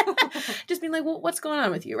like that. Just being like, well, what's going on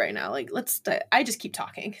with you right now? Like, I just keep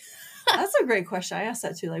talking. That's a great question. I asked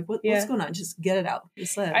that too. Like, what's going on? Just get it out.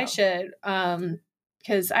 Just let it out. I should.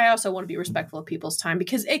 Because I also want to be respectful of people's time,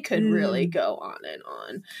 because it could really go on and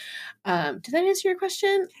on. Did that answer your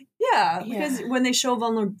question? Yeah. Because when they show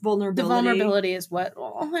vulnerability. The vulnerability is what,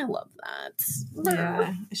 I love that.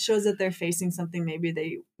 Yeah. It shows that they're facing something maybe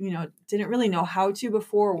they, didn't really know how to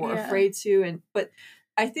before, or were afraid to. But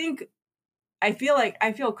I think, I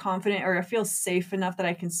feel confident, or I feel safe enough that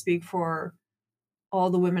I can speak for all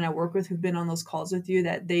the women I work with who've been on those calls with you,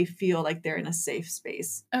 that they feel like they're in a safe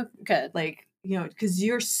space. Oh, good. Like, because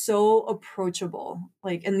you're so approachable,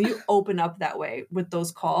 like, and you open up that way with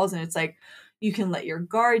those calls, and it's like, you can let your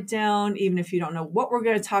guard down, even if you don't know what we're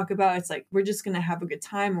going to talk about. It's like, we're just going to have a good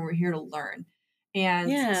time, and we're here to learn.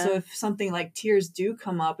 And so if something like tears do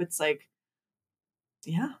come up, it's like,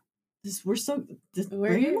 yeah,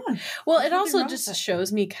 bring it on. Well, it also just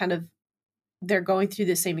shows me kind of, they're going through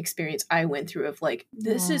the same experience I went through of like,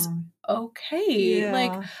 this is okay. Yeah.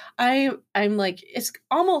 Like I'm like, it's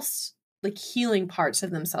almost like healing parts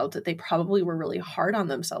of themselves that they probably were really hard on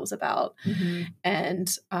themselves about.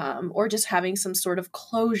 And, or just having some sort of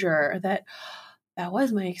closure that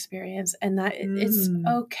was my experience, and that it's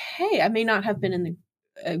okay. I may not have been in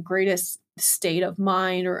the greatest state of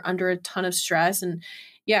mind or under a ton of stress, and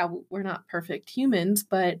we're not perfect humans,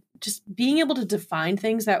 but just being able to define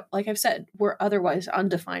things that, like I've said, were otherwise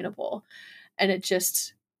undefinable, and it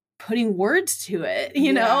just putting words to it,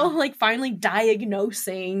 like finally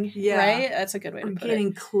diagnosing, right? That's a good way to put it.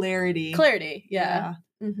 Getting clarity. Yeah.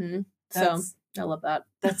 Mm-hmm. So I love that.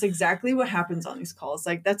 That's exactly what happens on these calls.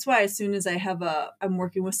 Like, that's why as soon as I'm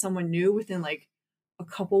working with someone new, within like a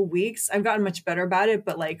couple weeks, I've gotten much better about it,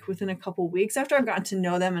 but like within a couple weeks after I've gotten to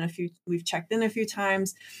know them, and we've checked in a few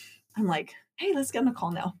times, I'm like, hey, let's get on a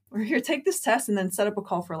call now. We're here, take this test, and then set up a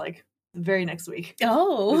call for like the very next week.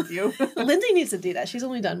 Oh, with you. Lindsay needs to do that. She's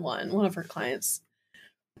only done one of her clients.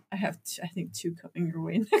 I have, I think, 2 coming your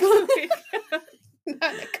way next week.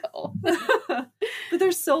 Not Nicole. valuable. But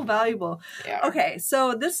they're so valuable. Yeah. Okay,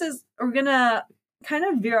 so we're gonna kind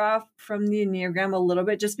of veer off from the Enneagram a little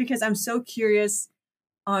bit, just because I'm so curious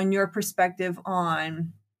on your perspective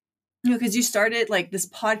on, because you started, like, this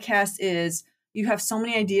podcast you have so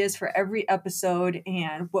many ideas for every episode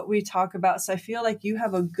and what we talk about. So I feel like you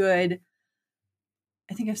have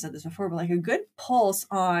I think I've said this before, but like a good pulse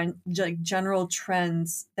on like general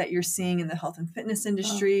trends that you're seeing in the health and fitness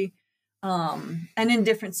industry, and in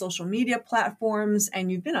different social media platforms.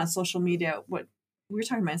 And you've been on social media, we were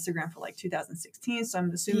talking about Instagram for like 2016. So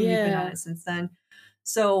I'm assuming you've been on it since then.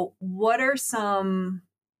 So what are some,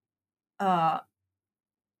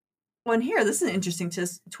 one here, this is an interesting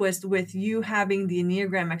twist with you having the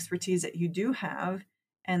Enneagram expertise that you do have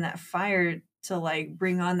and that fire to like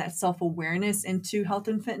bring on that self-awareness into health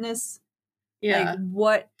and fitness. Yeah. Like,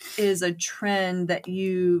 what is a trend that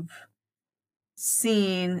you've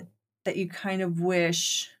seen that you kind of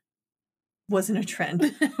wish wasn't a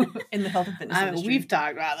trend in the health and fitness industry? We've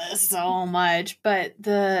talked about this so much, but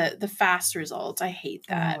the fast results, I hate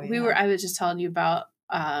that. Oh, yeah. I was just telling you about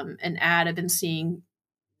an ad I've been seeing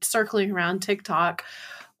circling around TikTok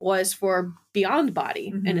was for Beyond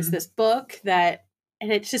Body. And it's this book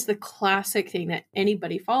and it's just the classic thing that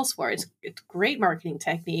anybody falls for. It's great marketing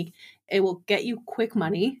technique. It will get you quick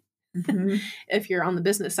money if you're on the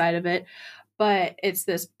business side of it. But it's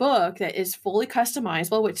this book that is fully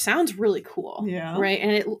customizable, which sounds really cool. Yeah. Right.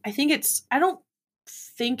 And I don't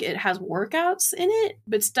think it has workouts in it,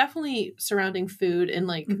 but it's definitely surrounding food and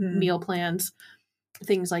like meal plans,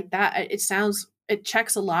 things like that. It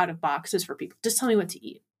checks a lot of boxes for people. Just tell me what to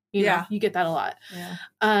eat. You know, you get that a lot.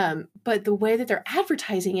 Yeah. But the way that they're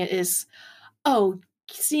advertising it is,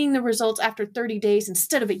 seeing the results after 30 days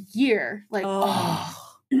instead of a year. Like,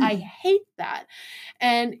 I hate that.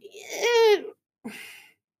 And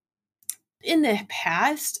in the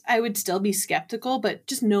past, I would still be skeptical, but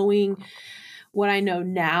just knowing what I know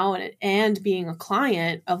now and being a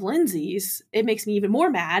client of Lindsay's, it makes me even more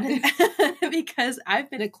mad because I've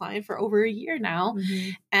been a client for over a year now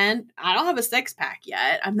and I don't have a six pack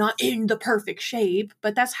yet. I'm not in the perfect shape,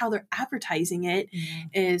 but that's how they're advertising it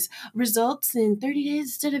is results in 30 days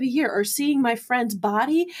instead of a year, or seeing my friend's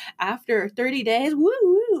body after 30 days. Woo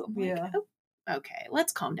woo. I'm like, okay,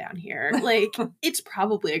 let's calm down here. Like, it's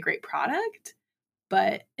probably a great product,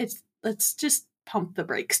 but let's just pump the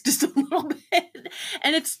brakes just a little bit.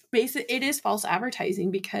 And it is false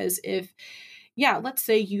advertising, because let's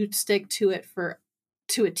say you stick to it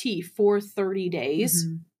to a T for 30 days,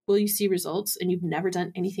 will you see results and you've never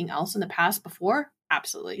done anything else in the past before?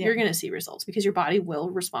 Absolutely. Yeah. You're going to see results because your body will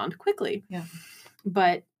respond quickly. Yeah.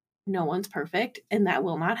 But no one's perfect, and that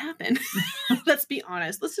will not happen. Let's be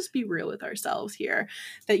honest. Let's just be real with ourselves here,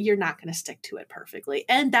 that you're not going to stick to it perfectly.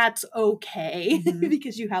 And that's okay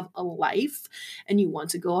because you have a life and you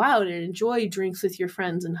want to go out and enjoy drinks with your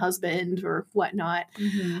friends and husband or whatnot.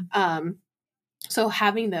 So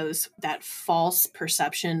having that false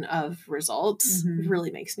perception of results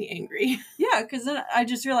really makes me angry. Yeah, because then I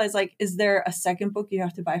just realized, like, is there a second book you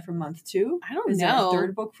have to buy for month 2? I don't know. Is there a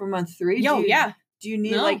third book for month 3? Do you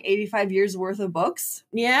need like 85 years worth of books?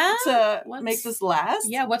 Yeah. To make this last?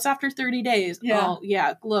 Yeah. What's after 30 days? Yeah. Oh,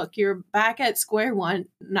 yeah. Look, you're back at square one,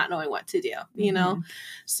 not knowing what to do, you know?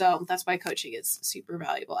 So that's why coaching is super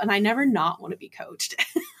valuable. And I never not want to be coached.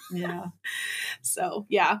 Yeah. So,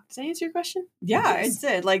 yeah. Does that answer your question? Yeah, it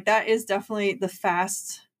did. Like, that is definitely the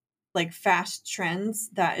fast trends.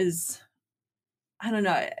 That is, I don't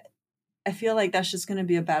know. I feel like that's just going to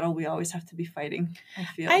be a battle we always have to be fighting.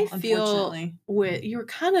 I feel unfortunately. You're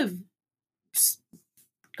kind of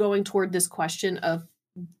going toward this question of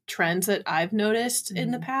trends that I've noticed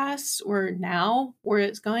in the past or now where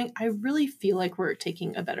it's going. I really feel like we're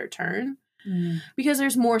taking a better turn because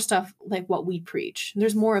there's more stuff like what we preach.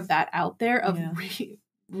 There's more of that out there of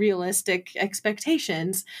realistic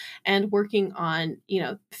expectations, and working on,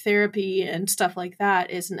 therapy and stuff like that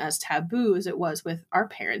isn't as taboo as it was with our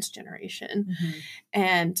parents' generation.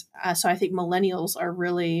 And so I think millennials are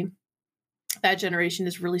really, that generation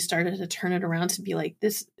has really started to turn it around to be like,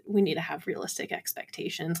 this, we need to have realistic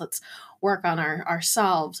expectations. Let's work on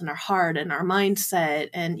ourselves and our heart and our mindset.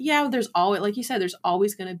 And there's always, like you said, there's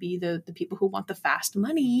always going to be the people who want the fast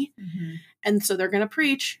money. And so they're going to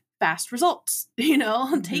preach fast results,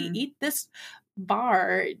 eat this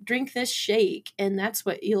bar, drink this shake, and that's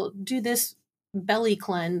what you'll do, this belly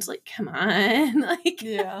cleanse. Like, come on. Like,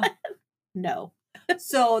 no.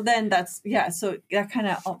 So then so that kind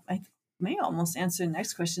of, I may almost answer the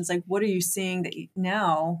next question. It's like, what are you seeing that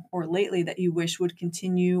now or lately that you wish would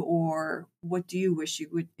continue, or what do you wish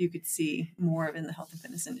you could see more of in the health and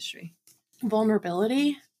fitness industry?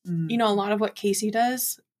 Vulnerability. you know, a lot of what Casey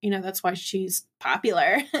does, you know, that's why she's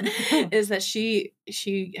popular, is that she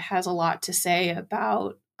has a lot to say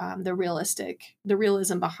about the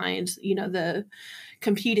realism behind, you know, the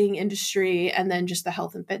competing industry and then just the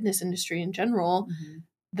health and fitness industry in general,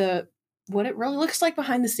 what it really looks like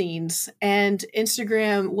behind the scenes. And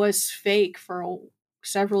Instagram was fake for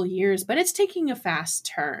several years, but it's taking a fast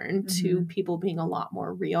turn to people being a lot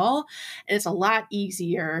more real. And it's a lot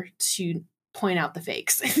easier to point out the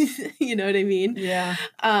fakes. You know what I mean? Yeah.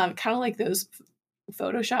 Kind of like those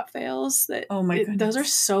Photoshop fails that Oh my goodness. Those are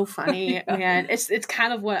so funny. And it's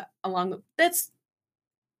kind of what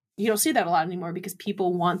you don't see that a lot anymore because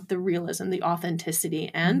people want the realism, the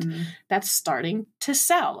authenticity, and that's starting to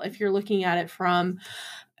sell. If you're looking at it from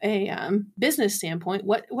a business standpoint,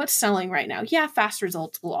 what's selling right now? Yeah, fast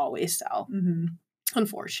results will always sell,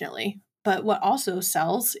 unfortunately. But what also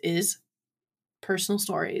sells is personal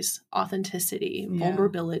stories, authenticity,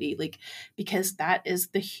 vulnerability, like, because that is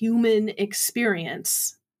the human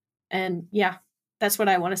experience. And yeah, that's what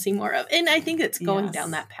I want to see more of. And I think it's going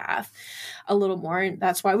down that path a little more. And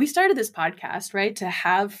that's why we started this podcast, right?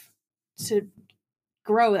 To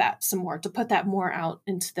grow that some more, to put that more out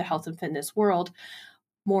into the health and fitness world,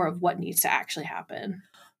 more of what needs to actually happen.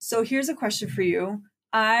 So here's a question for you.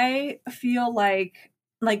 I feel like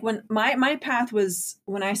when my path was,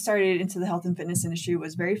 when I started into the health and fitness industry,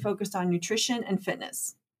 was very focused on nutrition and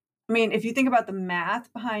fitness. I mean, if you think about the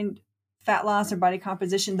math behind fat loss or body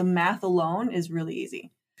composition, the math alone is really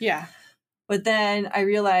easy. Yeah. But then I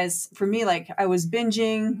realized for me, like, I was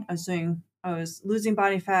binging, I was losing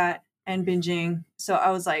body fat and binging. So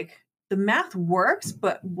I was like, the math works,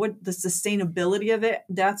 but what the sustainability of it,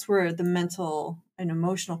 that's where the mental and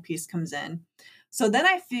emotional piece comes in. So then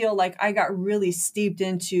I feel like I got really steeped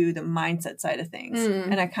into the mindset side of things.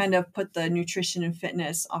 And I kind of put the nutrition and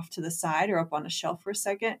fitness off to the side or up on a shelf for a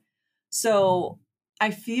second. So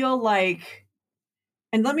I feel like,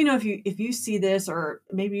 and let me know if you see this or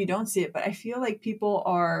maybe you don't see it, but I feel like people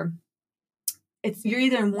are, you're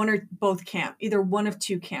either in one or both camp, either one of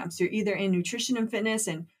two camps. You're either in nutrition and fitness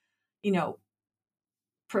and, you know,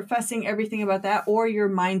 professing everything about that, or your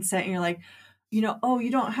mindset and you're like, you know, oh,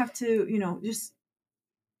 you don't have to, you know, just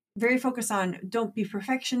very focused on, don't be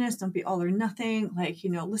perfectionist, don't be all or nothing, like, you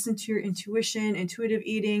know, listen to your intuition, intuitive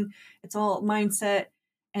eating, it's all mindset.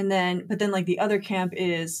 And then, but then like the other camp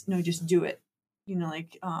is, no, just do it, you know,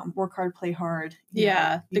 like work hard, play hard.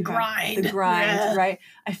 The grind, right?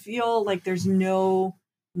 I feel like there's no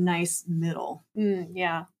nice middle.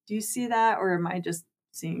 Yeah. Do you see that, or am I just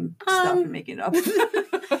seeing stuff and making it up?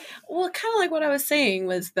 Well, kind of like what I was saying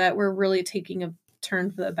was that we're really taking a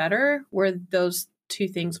turn for the better, where those two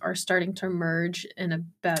things are starting to merge in a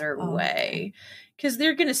better way, because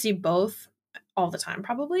they're going to see both all the time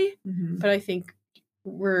probably. But I think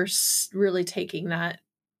we're really taking that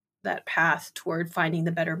path toward finding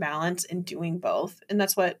the better balance and doing both. And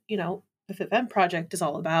that's what, you know, the Fit Fem project is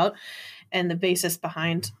all about. And the basis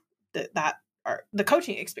behind the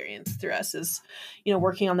coaching experience through us is, you know,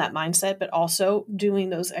 working on that mindset, but also doing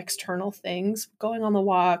those external things, going on the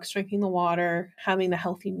walks, drinking the water, having the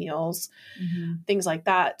healthy meals, things like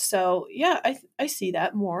that. So yeah, I see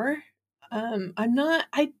that more.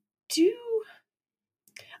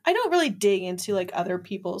 I don't really dig into like other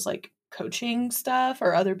people's like coaching stuff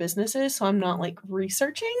or other businesses. So I'm not like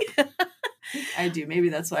researching. I do. Maybe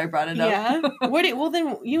that's why I brought it up. Yeah.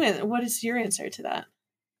 What is your answer to that?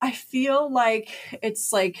 I feel like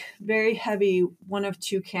it's like very heavy one of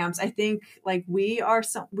two camps. I think like we are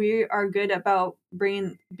good about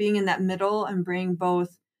being in that middle and bring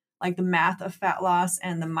both like the math of fat loss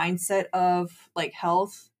and the mindset of like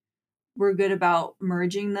health. We're good about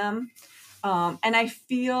merging them.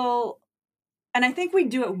 And I think we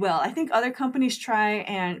do it well. I think other companies try,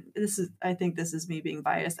 and I think this is me being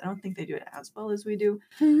biased. I don't think they do it as well as we do.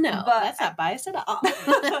 No, but that's not biased at all.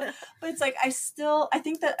 But it's like, I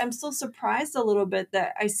think that I'm still surprised a little bit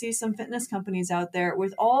that I see some fitness companies out there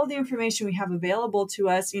with all the information we have available to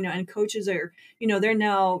us, you know, and coaches are, you know, they're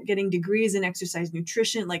now getting degrees in exercise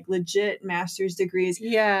nutrition, like legit master's degrees.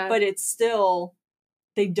 Yeah. But it's still,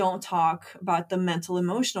 they don't talk about the mental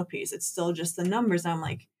emotional piece. It's still just the numbers. I'm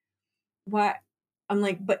like, what? I'm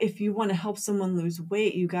like, but if you want to help someone lose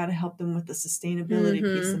weight, you got to help them with the sustainability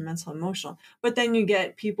piece, the mental, emotional. But then you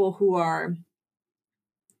get people who are,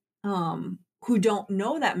 who don't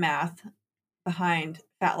know that math behind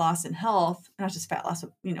fat loss and health, not just fat loss,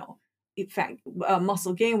 you know,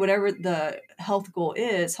 muscle gain, whatever the health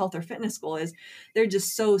or fitness goal is. They're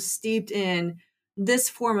just so steeped in this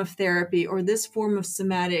form of therapy or this form of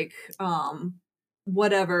somatic,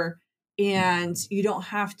 whatever. and you don't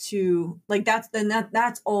have to like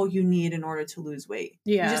that's all you need in order to lose weight.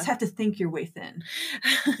 Yeah. You just have to think your way thin.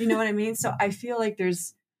 You know what I mean? So I feel like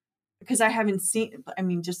there's, because I haven't seen, I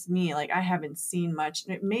mean, just me, like I haven't seen much.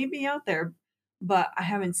 It may be out there, but I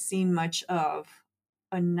haven't seen much of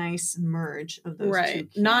a nice merge of those two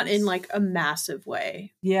camps. Not in like a massive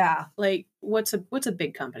way. Yeah. Like what's a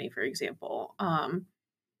big company, for example? I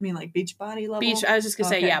mean, like Beachbody level? I was just gonna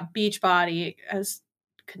say, yeah, Beachbody.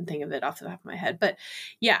 Couldn't think of it off the top of my head, but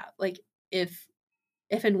yeah, like if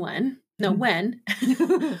and when, when,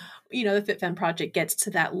 you know, the FitFem project gets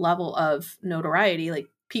to that level of notoriety, like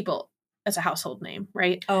people as a household name,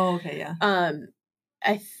 right? Oh, okay, yeah.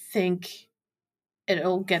 I think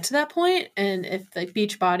it'll get to that point, and if the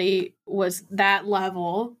Beachbody was that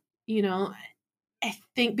level, you know, I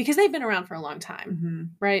think because they've been around for a long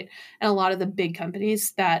time, right? And a lot of the big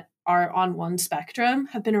companies that are on one spectrum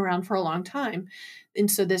have been around for a long time. And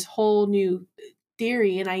so this whole new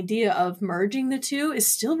theory and idea of merging the two is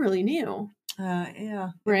still really new.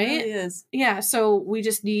 Yeah. Right? It really is. Yeah. So we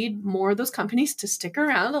just need more of those companies to stick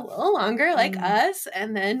around a little longer like us.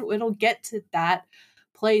 And then it'll get to that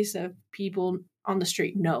place of people on the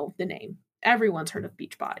street know the name. Everyone's heard of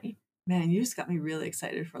Beachbody. Man, you just got me really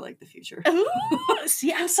excited for like the future. Ooh,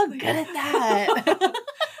 see, I'm so good at that.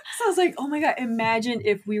 So I was like, oh my God, imagine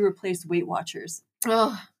if we replaced Weight Watchers.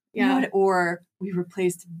 Oh, yeah. You know, or we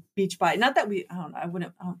replaced Beachbody. Not that I don't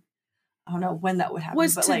know. I don't know when that would happen.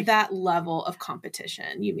 Was but to like that level of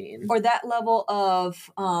competition, you mean? Or that level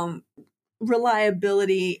of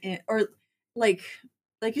reliability, or like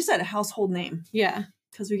you said, a household name. Yeah.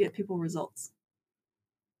 Because we get people results.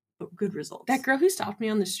 But good results. That girl who stopped me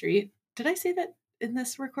on the street, did I say that in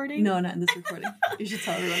this recording? No, not in this recording. You should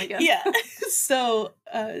tell everyone again. Yeah. So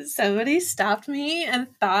somebody stopped me and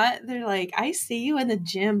thought, they're like, I see you in the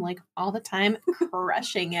gym like all the time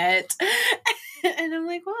crushing it. And I'm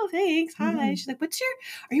like, well, thanks. Hi. She's like,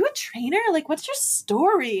 are you a trainer? Like, what's your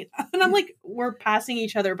story? And I'm like, we're passing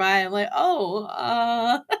each other by. I'm like,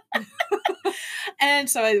 oh, and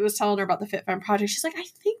so I was telling her about the FitFem project. She's like, I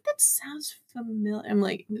think that sounds familiar. I'm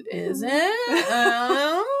like, is it?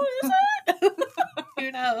 Is it?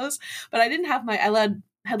 Who knows? But I didn't have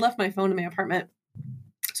had left my phone in my apartment.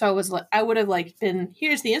 So I would have like been,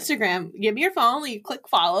 here's the Instagram, give me your phone, you click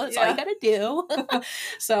follow, that's all you gotta do.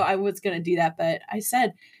 So I was gonna do that, but I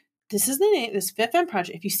said, this is the name, this FitFem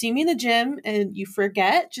project. If you see me in the gym and you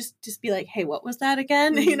forget, just be like, hey, what was that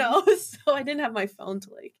again? You know? So I didn't have my phone to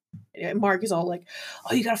like, anyway, Mark is all like,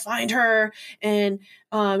 oh, you gotta find her and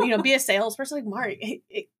you know, be a salesperson. Like, Mark,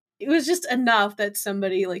 it was just enough that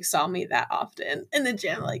somebody like saw me that often in the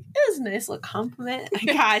gym. Like, it was a nice little compliment.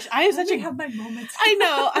 Gosh, I am have my moments. I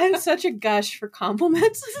know. I'm such a gush for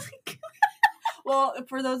compliments. Well,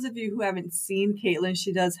 for those of you who haven't seen KateLynn,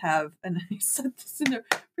 she does have, and I said this in a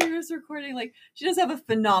previous recording, like she does have a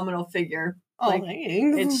phenomenal figure. Oh, like,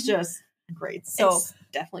 thanks. It's just great. So it's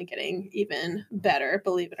definitely getting even better,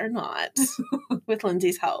 believe it or not, with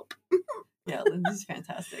Lindsay's help. Yeah, Lindsay's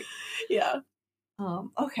fantastic. Yeah.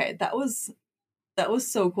 Okay, that was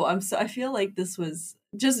so cool. I feel like this was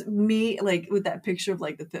just me, like with that picture of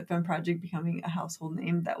like the FitFem project becoming a household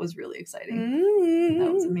name. That was really exciting.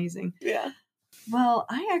 That was amazing. Yeah. Well,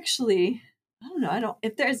 I don't know.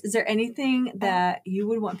 Is there anything that you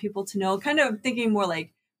would want people to know? Kind of thinking more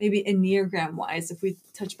like maybe Enneagram wise, if we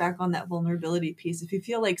touch back on that vulnerability piece, if you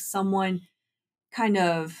feel like someone kind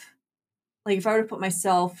of like, if I were to put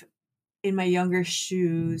myself in my younger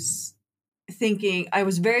shoes, thinking I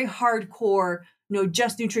was very hardcore,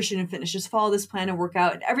 just nutrition and fitness, just follow this plan and work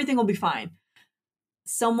out and everything will be fine.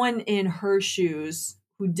 Someone in her shoes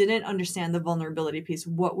who didn't understand the vulnerability piece,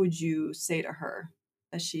 what would you say to her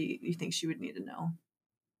that you think she would need to know?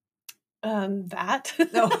 That.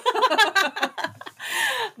 No.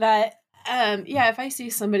 That, yeah, if I see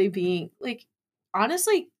somebody being like,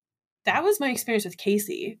 honestly, that was my experience with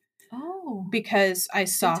Casey. Oh. Because I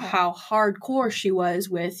saw how hardcore she was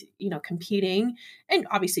with, competing. And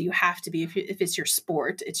obviously you have to be, if it's your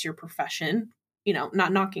sport, it's your profession,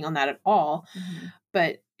 not knocking on that at all. Mm-hmm.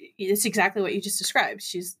 But it's exactly what you just described.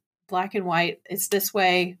 She's black and white. It's this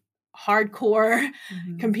way, hardcore,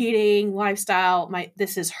 competing, lifestyle.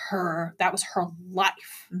 That was her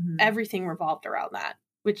life. Mm-hmm. Everything revolved around that,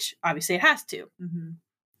 which obviously it has to. Mm-hmm.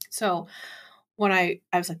 So when I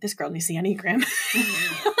was like, this girl needs the Enneagram.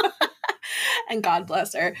 And God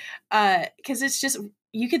bless her. Because it's just,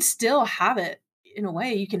 you could still have it in a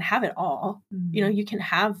way. You can have it all. Mm-hmm. You can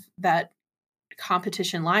have that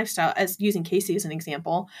competition lifestyle, as using Casey as an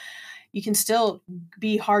example. You can still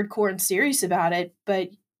be hardcore and serious about it, but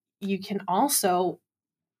you can also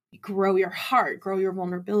grow your heart, grow your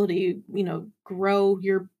vulnerability, grow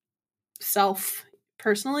yourself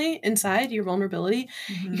personally inside your vulnerability.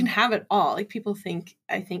 You can have it all. Like people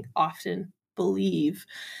I think often believe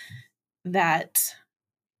that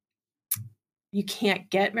you can't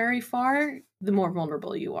get very far the more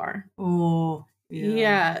vulnerable you are. Oh,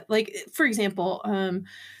 yeah. Like for example,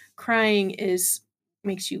 crying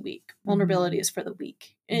makes you weak. Vulnerability is for the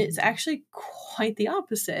weak. It's actually quite the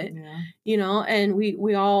opposite, and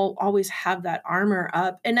we all always have that armor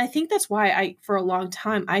up. And I think that's why for a long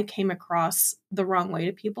time, I came across the wrong way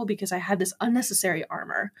to people, because I had this unnecessary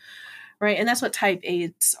armor, right? And that's what type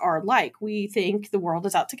 8s are like. We think the world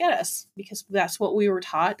is out to get us because that's what we were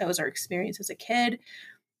taught. That was our experience as a kid.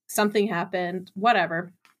 Something happened,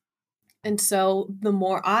 whatever. And so the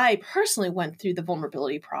more I personally went through the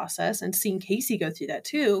vulnerability process and seeing Casey go through that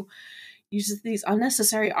too, these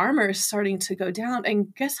unnecessary armors starting to go down.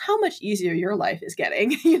 And guess how much easier your life is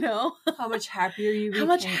getting, How much happier you became.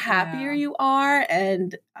 How much happier you are.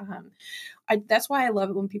 And that's why I love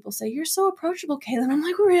it when people say, you're so approachable, KateLynn. I'm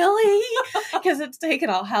like, really? Because it's taken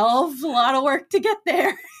a hell of a lot of work to get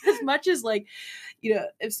there. As much as like,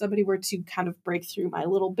 if somebody were to kind of break through my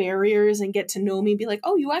little barriers and get to know me, be like,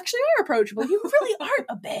 oh, you actually are approachable. You really aren't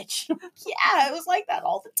a bitch. Yeah, it was like that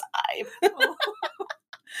all the time.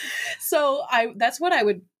 So that's what I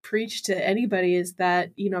would preach to anybody, is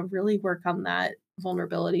that, really work on that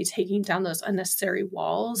vulnerability, taking down those unnecessary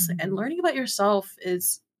walls, and learning about yourself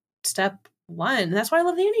is step one. That's why I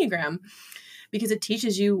love the Enneagram, because it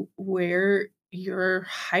teaches you where you're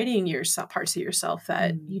hiding parts of yourself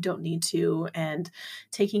that you don't need to, and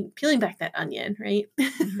peeling back that onion, right?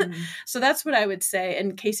 So that's what I would say.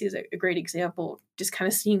 And Casey is a great example, just kind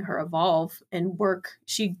of seeing her evolve and work.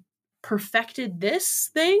 She perfected this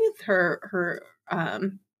thing, her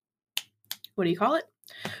what do you call it?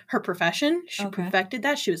 Her profession. She perfected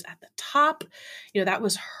that. She was at the top. That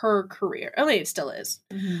was her career. I mean, it still is.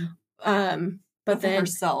 But then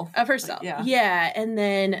of herself. Yeah. And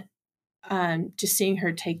then just seeing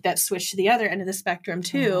her take that switch to the other end of the spectrum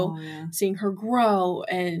too, seeing her grow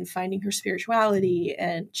and finding her spirituality.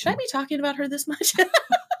 And should I be talking about her this much?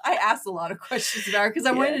 I asked a lot of questions about her because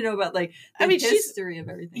I wanted to know about like the history of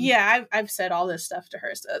everything. Yeah, I've said all this stuff to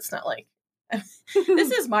her, so it's not like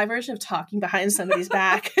this is my version of talking behind somebody's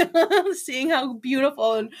back, seeing how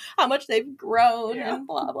beautiful and how much they've grown and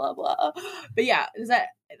blah blah blah. But yeah, that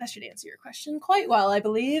should answer your question quite well, I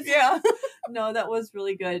believe. Yeah, no, that was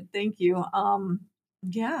really good. Thank you.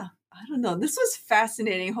 Yeah, I don't know. This was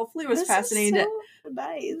fascinating. Hopefully, it was fascinating.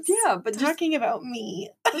 Nice. Yeah, but talking about me,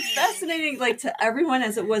 it was fascinating, like to everyone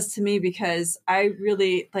as it was to me, because I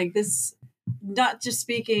really like this. Not just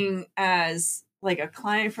speaking as like a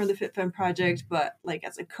client from the Fit Femme Project, but like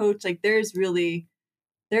as a coach, like there is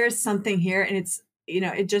something here, and it's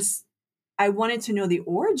I wanted to know the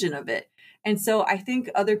origin of it. And so I think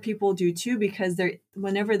other people do too, because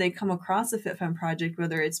whenever they come across a Fit Femme Project,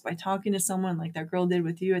 whether it's by talking to someone like that girl did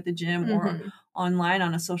with you at the gym or online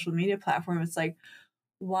on a social media platform, it's like,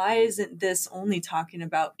 why isn't this only talking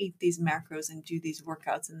about eat these macros and do these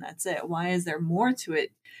workouts and that's it? Why is there more to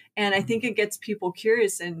it? And I think it gets people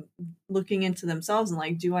curious and looking into themselves and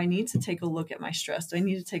like, do I need to take a look at my stress? Do I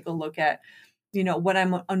need to take a look at, what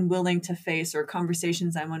I'm unwilling to face or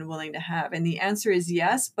conversations I'm unwilling to have? And the answer is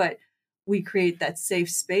yes, but we create that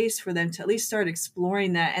safe space for them to at least start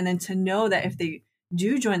exploring that. And then to know that if they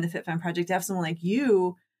do join the Fit Femme Project, to have someone like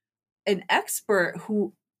you, an expert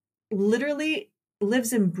who literally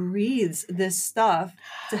lives and breathes this stuff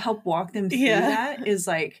to help walk them through that, is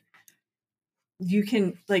like, you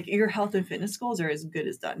can, like, your health and fitness goals are as good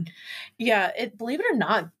as done. Yeah. Believe it or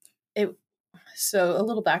not, so a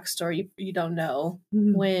little backstory, you don't know,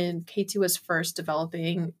 when Katie was first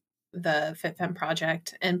developing the Fit Femme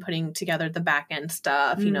Project and putting together the back end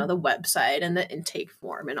stuff, the website and the intake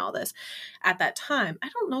form and all this, at that time, I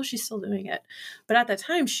don't know if she's still doing it, but at that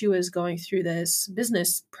time she was going through this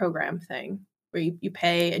business program thing where you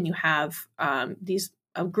pay and you have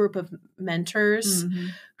a group of mentors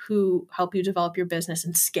who help you develop your business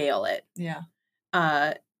and scale it. Yeah.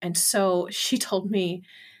 And so she told me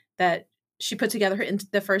that she put together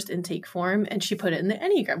the first intake form and she put it in the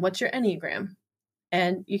Enneagram. What's your Enneagram?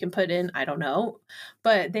 And you can put in, I don't know,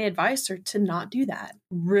 but they advised her to not do that.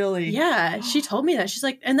 Really? Yeah. She told me that. She's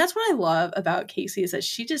like, and that's what I love about Casey, is that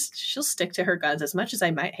she'll stick to her guns, as much as I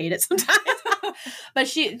might hate it sometimes.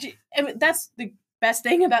 But I mean, that's the best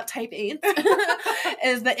thing about type 8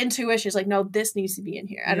 is the intuition. Is like, no, this needs to be in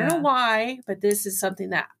here. I don't know why, but this is something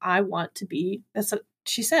that I want to be. That's what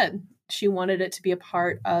she said. She wanted it to be a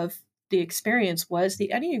part of the experience, was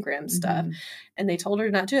the Enneagram stuff. And they told her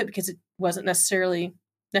not to do it because it wasn't necessarily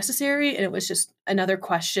necessary, and it was just another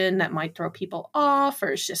question that might throw people off,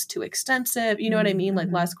 or it's just too extensive. You know what I mean?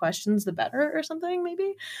 Like less questions, the better, or something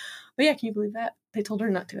maybe. But yeah, can you believe that? They told her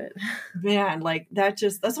not to it. Man, like that's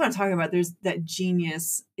what I'm talking about. There's that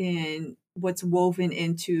genius in what's woven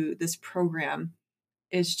into this program.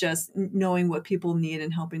 It's just knowing what people need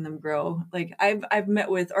and helping them grow. Like I've met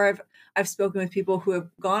with, or I've spoken with people who have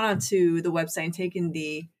gone onto the website and taken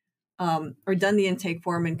the or done the intake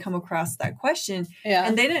form and come across that question. Yeah.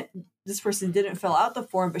 And this person didn't fill out the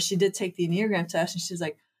form, but she did take the Enneagram test, and she's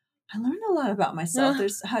like, I learned a lot about myself.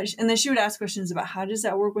 And then she would ask questions about how does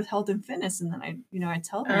that work with health and fitness, and then I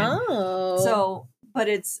tell her. Oh. So, but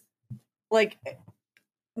it's like,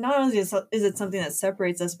 not only is it something that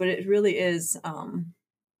separates us, but it really is.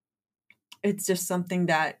 It's just something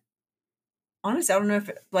that, honestly, I don't know if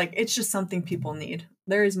it's just something people need.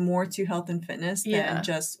 There is more to health and fitness than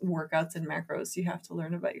just workouts and macros. You have to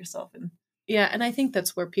learn about yourself. And I think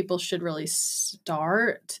that's where people should really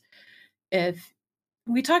start. If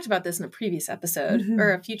we talked about this in a previous episode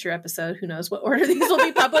or a future episode, who knows what order these will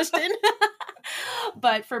be published in.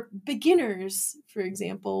 But for beginners, for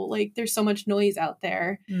example, like there's so much noise out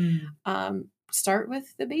there. Start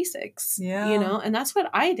with the basics, and that's what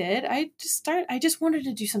I did. I just wanted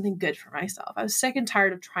to do something good for myself. I was sick and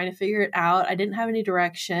tired of trying to figure it out. I didn't have any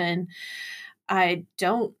direction. I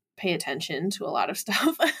don't pay attention to a lot of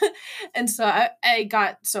stuff. And so I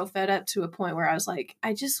got so fed up to a point where I was like,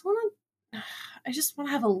 I just want to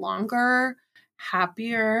have a longer,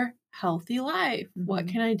 happier, healthy life. What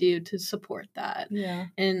can I do to support that? Yeah.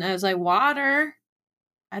 And I was like, water.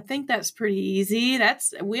 I think that's pretty easy.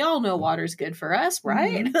 We all know water's good for us,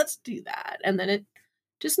 right? Let's do that. And then it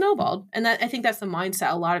just snowballed. And I think that's the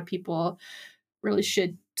mindset a lot of people really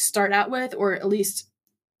should start out with, or at least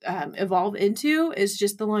evolve into, is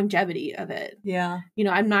just the longevity of it. Yeah.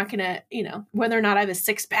 I'm not going to, whether or not I have a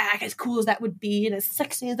 6-pack, as cool as that would be and as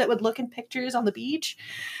sexy as that would look in pictures on the beach,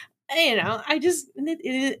 I just,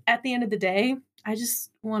 at the end of the day, I just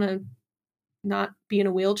want to not be in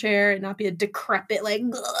a wheelchair and not be a decrepit, like,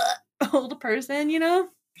 old person,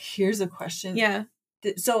 Here's a question. Yeah.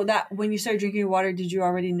 So that when you started drinking water, did you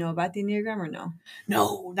already know about the Enneagram or no?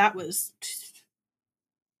 No, that was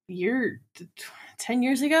 10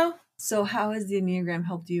 years ago. So how has the Enneagram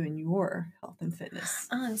helped you in your health and fitness?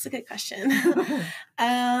 Oh, that's a good question.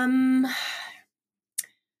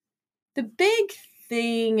 The big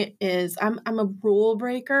thing is I'm a rule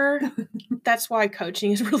breaker. That's why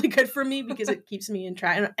coaching is really good for me, because it keeps me in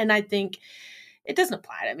track. And I think it doesn't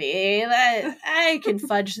apply to me. I can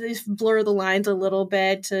blur the lines a little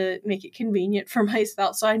bit to make it convenient for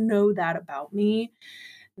myself. So I know that about me,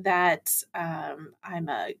 that I'm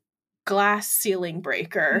a glass ceiling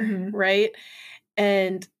breaker, right?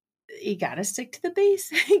 And you gotta stick to the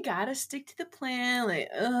base. You gotta stick to the plan. Like,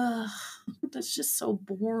 that's just so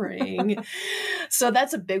boring. So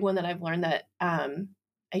that's a big one that I've learned, that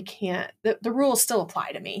I can't. The rules still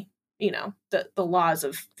apply to me. The laws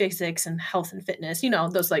of physics and health and fitness.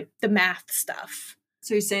 Those, like, the math stuff.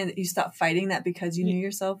 So you're saying that you stopped fighting that because you knew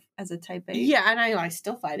yourself as a type A? Yeah, and I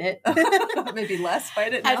still fight it. Maybe less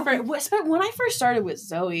fight it now. When I first started with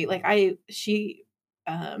Zoe, like she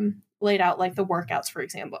laid out, like, the workouts, for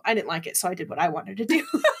example. I didn't like it, so I did what I wanted to do.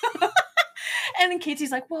 And then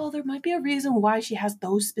Katie's like, well, there might be a reason why she has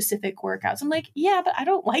those specific workouts. I'm like, yeah, but I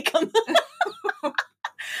don't like them.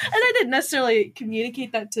 And I didn't necessarily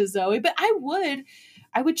communicate that to Zoe, but I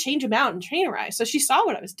would change them out and train her eyes. So she saw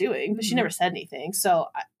what I was doing, but she never said anything. So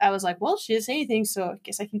I was like, well, she didn't say anything, so I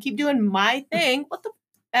guess I can keep doing my thing. What the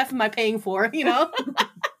F am I paying for,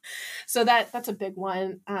 So that's a big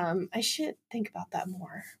one. I should think about that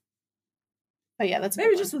more. But yeah, that's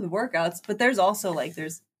maybe just with the workouts. But there's also, like,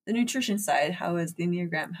 there's the nutrition side. How is the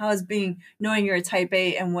Enneagram? How is knowing you're a type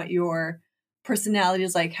A and what your personality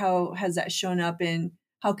is like? How has that shown up in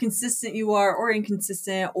how consistent you are, or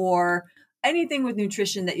inconsistent, or anything with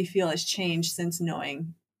nutrition that you feel has changed since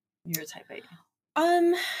knowing you're a type A?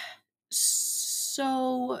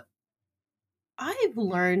 So I've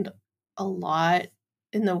learned a lot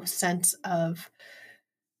in the sense of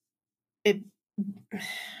it.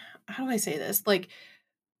 How do I say this? Like,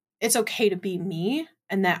 it's okay to be me,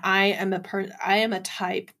 and that I am a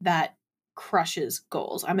type that crushes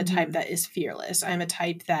goals. I'm a type that is fearless. I'm a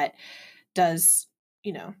type that does,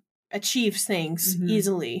 achieves things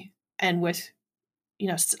easily and with,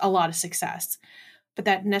 a lot of success. But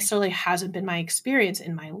that necessarily hasn't been my experience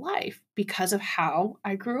in my life because of how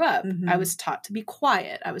I grew up. I was taught to be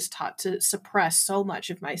quiet. I was taught to suppress so much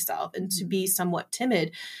of myself and to be somewhat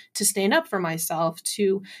timid, to stand up for myself,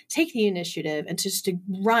 to take the initiative, and just to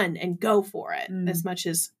run and go for it as much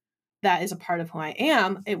as that is a part of who I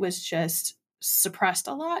am. It was just suppressed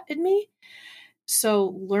a lot in me.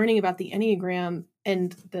 So learning about the Enneagram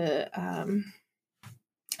and the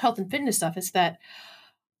health and fitness stuff is that,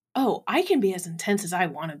 oh, I can be as intense as I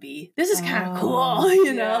want to be. This is kind of cool,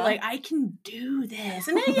 you know, like I can do this.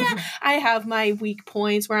 And then, I have my weak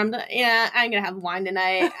points where I'm going to have wine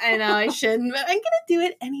tonight. I know I shouldn't, but I'm going to do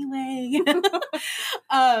it anyway.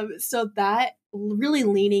 So that really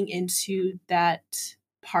leaning into that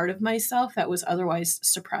part of myself that was otherwise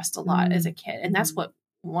suppressed a lot as a kid. And that's what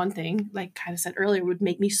one thing, like kind of said earlier, would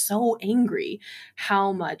make me so angry,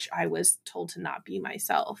 how much I was told to not be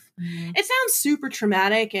myself. It sounds super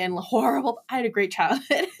traumatic and horrible. I had a great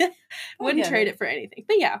childhood. Wouldn't trade it for anything.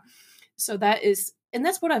 But yeah, so that is, and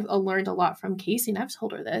that's what I've learned a lot from Casey. And I've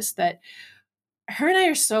told her this, that her and I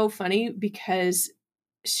are so funny because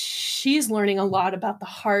she's learning a lot about the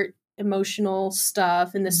heart, emotional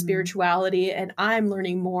stuff and the spirituality. And I'm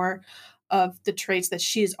learning more of the traits that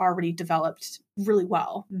she's already developed really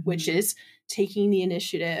well, which is taking the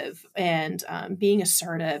initiative and being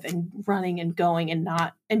assertive and running and going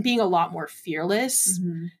and being a lot more fearless,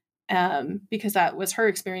 because that was her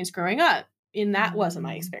experience growing up. And that wasn't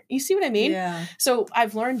my experience. You see what I mean? Yeah. So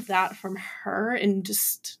I've learned that from her, and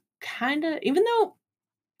just kind of, even though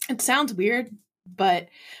it sounds weird, but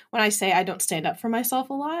when I say I don't stand up for myself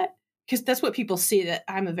a lot, because that's what people see, that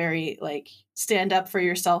I'm a very like stand up for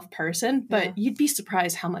yourself person, but you'd be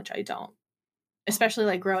surprised how much I don't, especially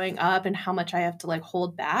like growing up, and how much I have to like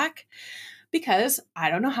hold back because I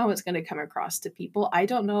don't know how it's going to come across to people. I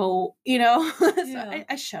don't know, you know, so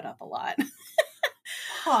I shut up a lot.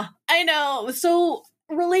 I know. So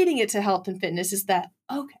relating it to health and fitness is that,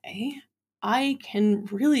 okay, I can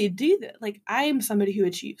really do that. Like, I am somebody who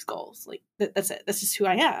achieves goals. Like that's it. That's just who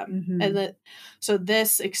I am. And so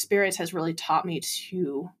this experience has really taught me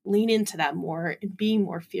to lean into that more and be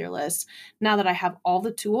more fearless. Now that I have all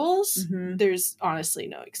the tools, there's honestly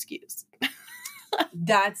no excuse.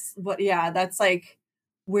 That's like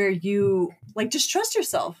where you like just trust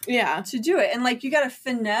yourself to do it. And like you got to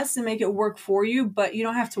finesse and make it work for you, but you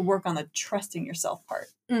don't have to work on the trusting yourself part.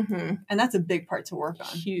 And that's a big part to work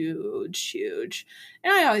on. Huge.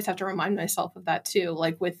 And I always have to remind myself of that too.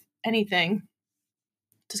 Like with anything,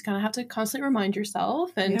 just kind of have to constantly remind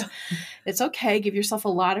yourself, and it's okay. Give yourself a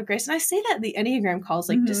lot of grace. And I say that in the Enneagram calls,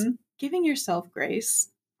 like just giving yourself grace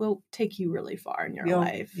will take you really far in your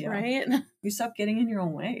life, right? You stop getting in your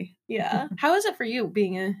own way. How is it for you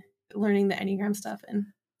learning the Enneagram stuff and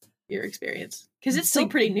your experience? Because it's still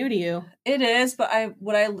pretty new to you. It is, but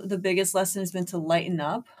the biggest lesson has been to lighten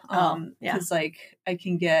up. Because like I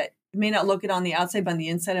may not look it on the outside, but on the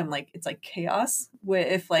inside, I'm like, it's like chaos. Where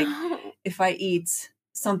if I eat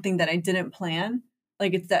something that I didn't plan,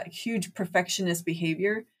 like it's that huge perfectionist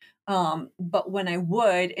behavior. But when I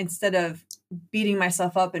would, instead of beating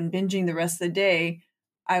myself up and binging the rest of the day,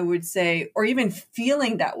 I would say, or even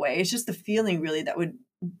feeling that way, it's just the feeling really that would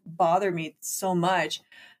bother me so much.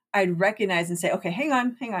 I'd recognize and say, okay, hang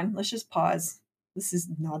on. Let's just pause. This is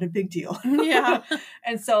not a big deal.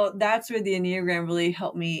 And so that's where the Enneagram really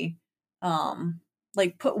helped me,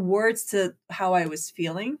 like put words to how I was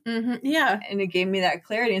feeling. And it gave me that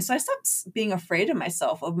clarity. And so I stopped being afraid of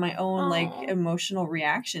myself, of my own like emotional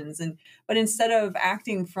reactions. But instead of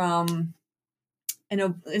acting from,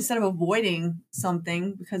 instead of avoiding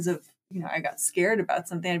something because of, I got scared about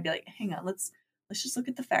something, I'd be like, hang on, let's just look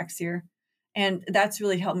at the facts here. And that's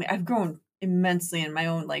really helped me. I've grown immensely in my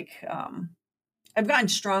own, like, I've gotten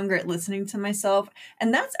stronger at listening to myself.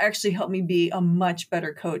 And that's actually helped me be a much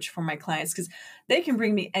better coach for my clients, because they can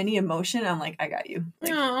bring me any emotion. I'm like, I got you.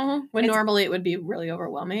 Like, when normally it would be really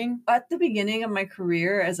overwhelming. At the beginning of my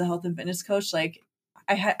career as a health and fitness coach, like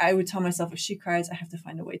I would tell myself, if she cries, I have to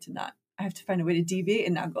find a way to deviate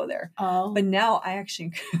and not go there. But now I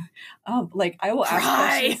actually, like I will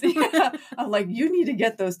ask questions. I'm like, you need to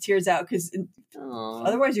get those tears out, because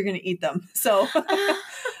otherwise you're going to eat them. So,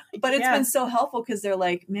 but it's been so helpful, because they're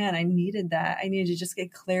like, man, I needed that. I needed to just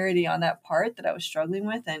get clarity on that part that I was struggling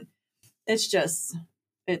with. And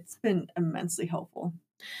it's been immensely helpful.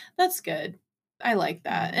 That's good. I like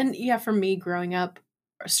that. And for me, growing up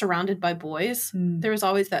surrounded by boys, there was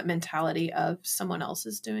always that mentality of someone else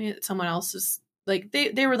is doing it. Someone else is like,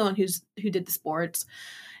 they were the one who did the sports,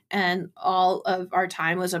 and all of our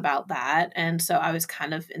time was about that. And so I was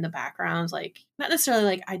kind of in the background, like not necessarily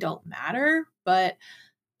like I don't matter, but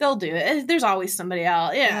they'll do it. There's always somebody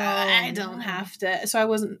else. I don't have to. So I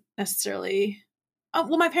wasn't necessarily.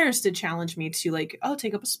 Well, my parents did challenge me to like,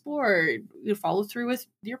 take up a sport, follow through with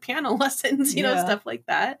your piano lessons, stuff like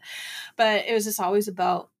that. But it was just always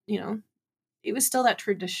about, it was still that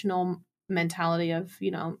traditional mentality of,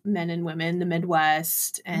 you know, men and women, the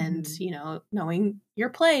Midwest, and, you know, knowing your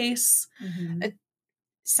place. It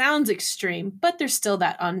sounds extreme, but there's still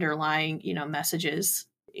that underlying, you know, messages,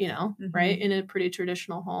 you know, right, in a pretty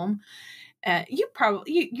traditional home. You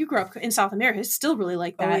probably you grew up in South America. It's still really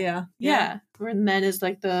like that. Oh, yeah. Where men is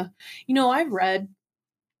like the, you know, I've read,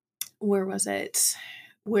 where was it?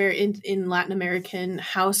 Where in Latin American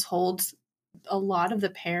households, a lot of the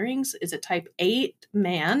pairings is a type 8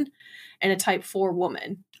 man and a type 4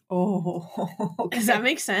 woman. Oh, okay. Does that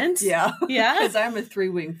make sense? Yeah. Yeah. Because I'm a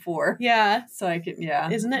 3-wing 4. Yeah. So I can,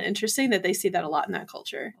 yeah. Isn't it interesting that they see that a lot in that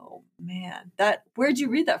culture? Oh, man. Where'd you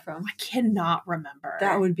read that from? I cannot remember.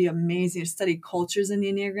 That would be amazing to study cultures in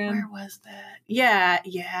the Enneagram. Where was that? Yeah.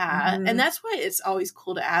 And that's why it's always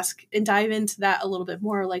cool to ask and dive into that a little bit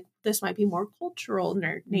more. Like, this might be more cultural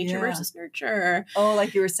nature versus nurture. Oh,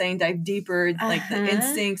 like you were saying, dive deeper, like the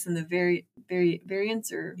instincts and the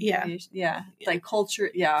variance or like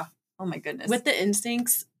culture. Yeah. Oh my goodness. With the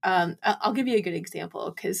instincts, I'll give you a good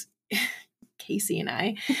example because Casey and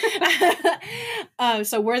I,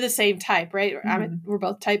 so we're the same type, right? We're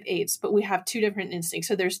both type 8s, but we have 2 different instincts.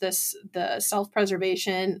 So there's the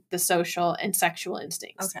self-preservation, the social, and sexual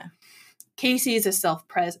instincts. Okay. Casey is a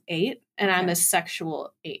self-pres 8, and I'm a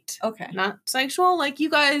sexual 8. Okay. Not sexual like you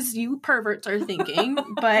guys, you perverts are thinking,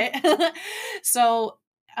 but so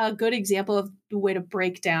a good example of the way to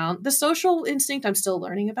break down the social instinct I'm still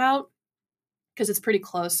learning about because it's pretty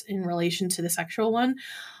close in relation to the sexual one.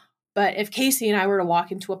 But if Casey and I were to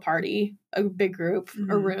walk into a party, a big group,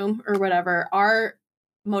 a room or whatever, our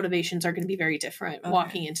motivations are going to be very different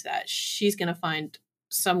walking into that. She's going to find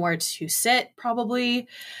somewhere to sit, probably,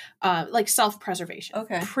 like self-preservation.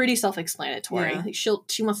 Okay. Pretty self-explanatory. Yeah. Like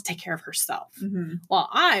she wants to take care of herself. While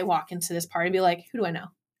I walk into this party and be like, who do I know?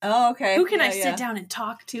 Oh, okay. Who can I sit down and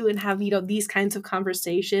talk to and have, you know, these kinds of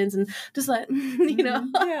conversations and just let, you know?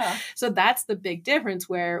 Yeah. So that's the big difference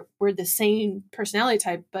where we're the same personality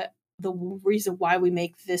type, but the reason why we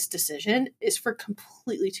make this decision is for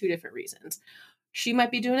completely 2 different reasons. She might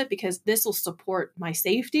be doing it because this will support my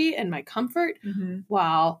safety and my comfort,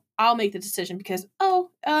 while I'll make the decision because,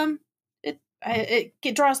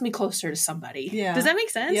 it draws me closer to somebody. Yeah. Does that make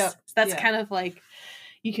sense? Yep. So that's kind of like,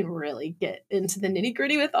 you can really get into the nitty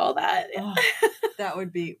gritty with all that. Oh, that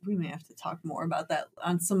would be, we may have to talk more about that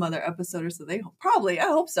on some other episode or so. They probably, I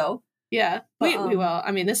hope so. Yeah, we will.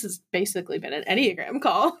 I mean, this has basically been an Enneagram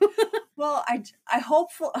call. Well, I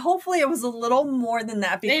hopefully it was a little more than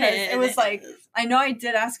that because it was like, I know I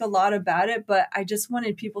did ask a lot about it, but I just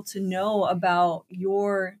wanted people to know about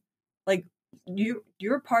you're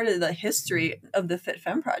part of the history of the Fit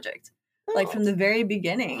Femme Project. Like from the very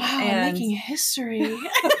beginning. Wow, and making history.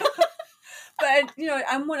 But, you know,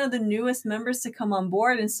 I'm one of the newest members to come on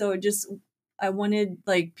board. And so I wanted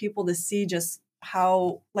like people to see just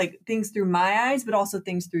how like things through my eyes, but also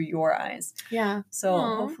things through your eyes. Yeah. So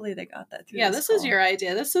hopefully they got that through. Yeah, this is your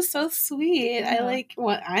idea. This is so sweet. Yeah. I like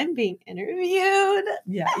what I'm being interviewed.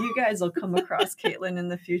 Yeah, you guys will come across KateLynn in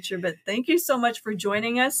the future. But thank you so much for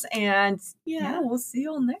joining us. And we'll see you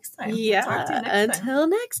all next time. Yeah. We'll talk to you next time. Until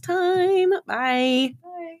next time. Bye.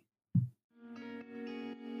 Bye.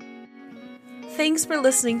 Thanks for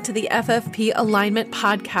listening to the FFP Alignment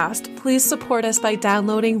Podcast. Please support us by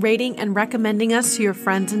downloading, rating, and recommending us to your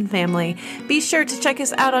friends and family. Be sure to check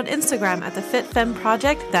us out on Instagram at the Fit Femme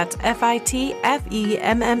Project. That's FITFEMME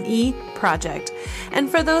Project. And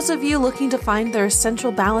for those of you looking to find their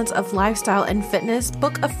essential balance of lifestyle and fitness,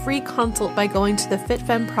 book a free consult by going to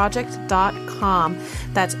thefitfemmeproject.com.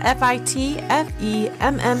 That's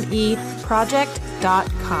FITFEMME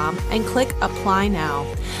Project.com and click Apply Now.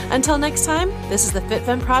 Until next time, this is the Fit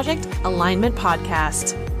Femme Project Alignment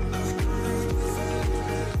Podcast.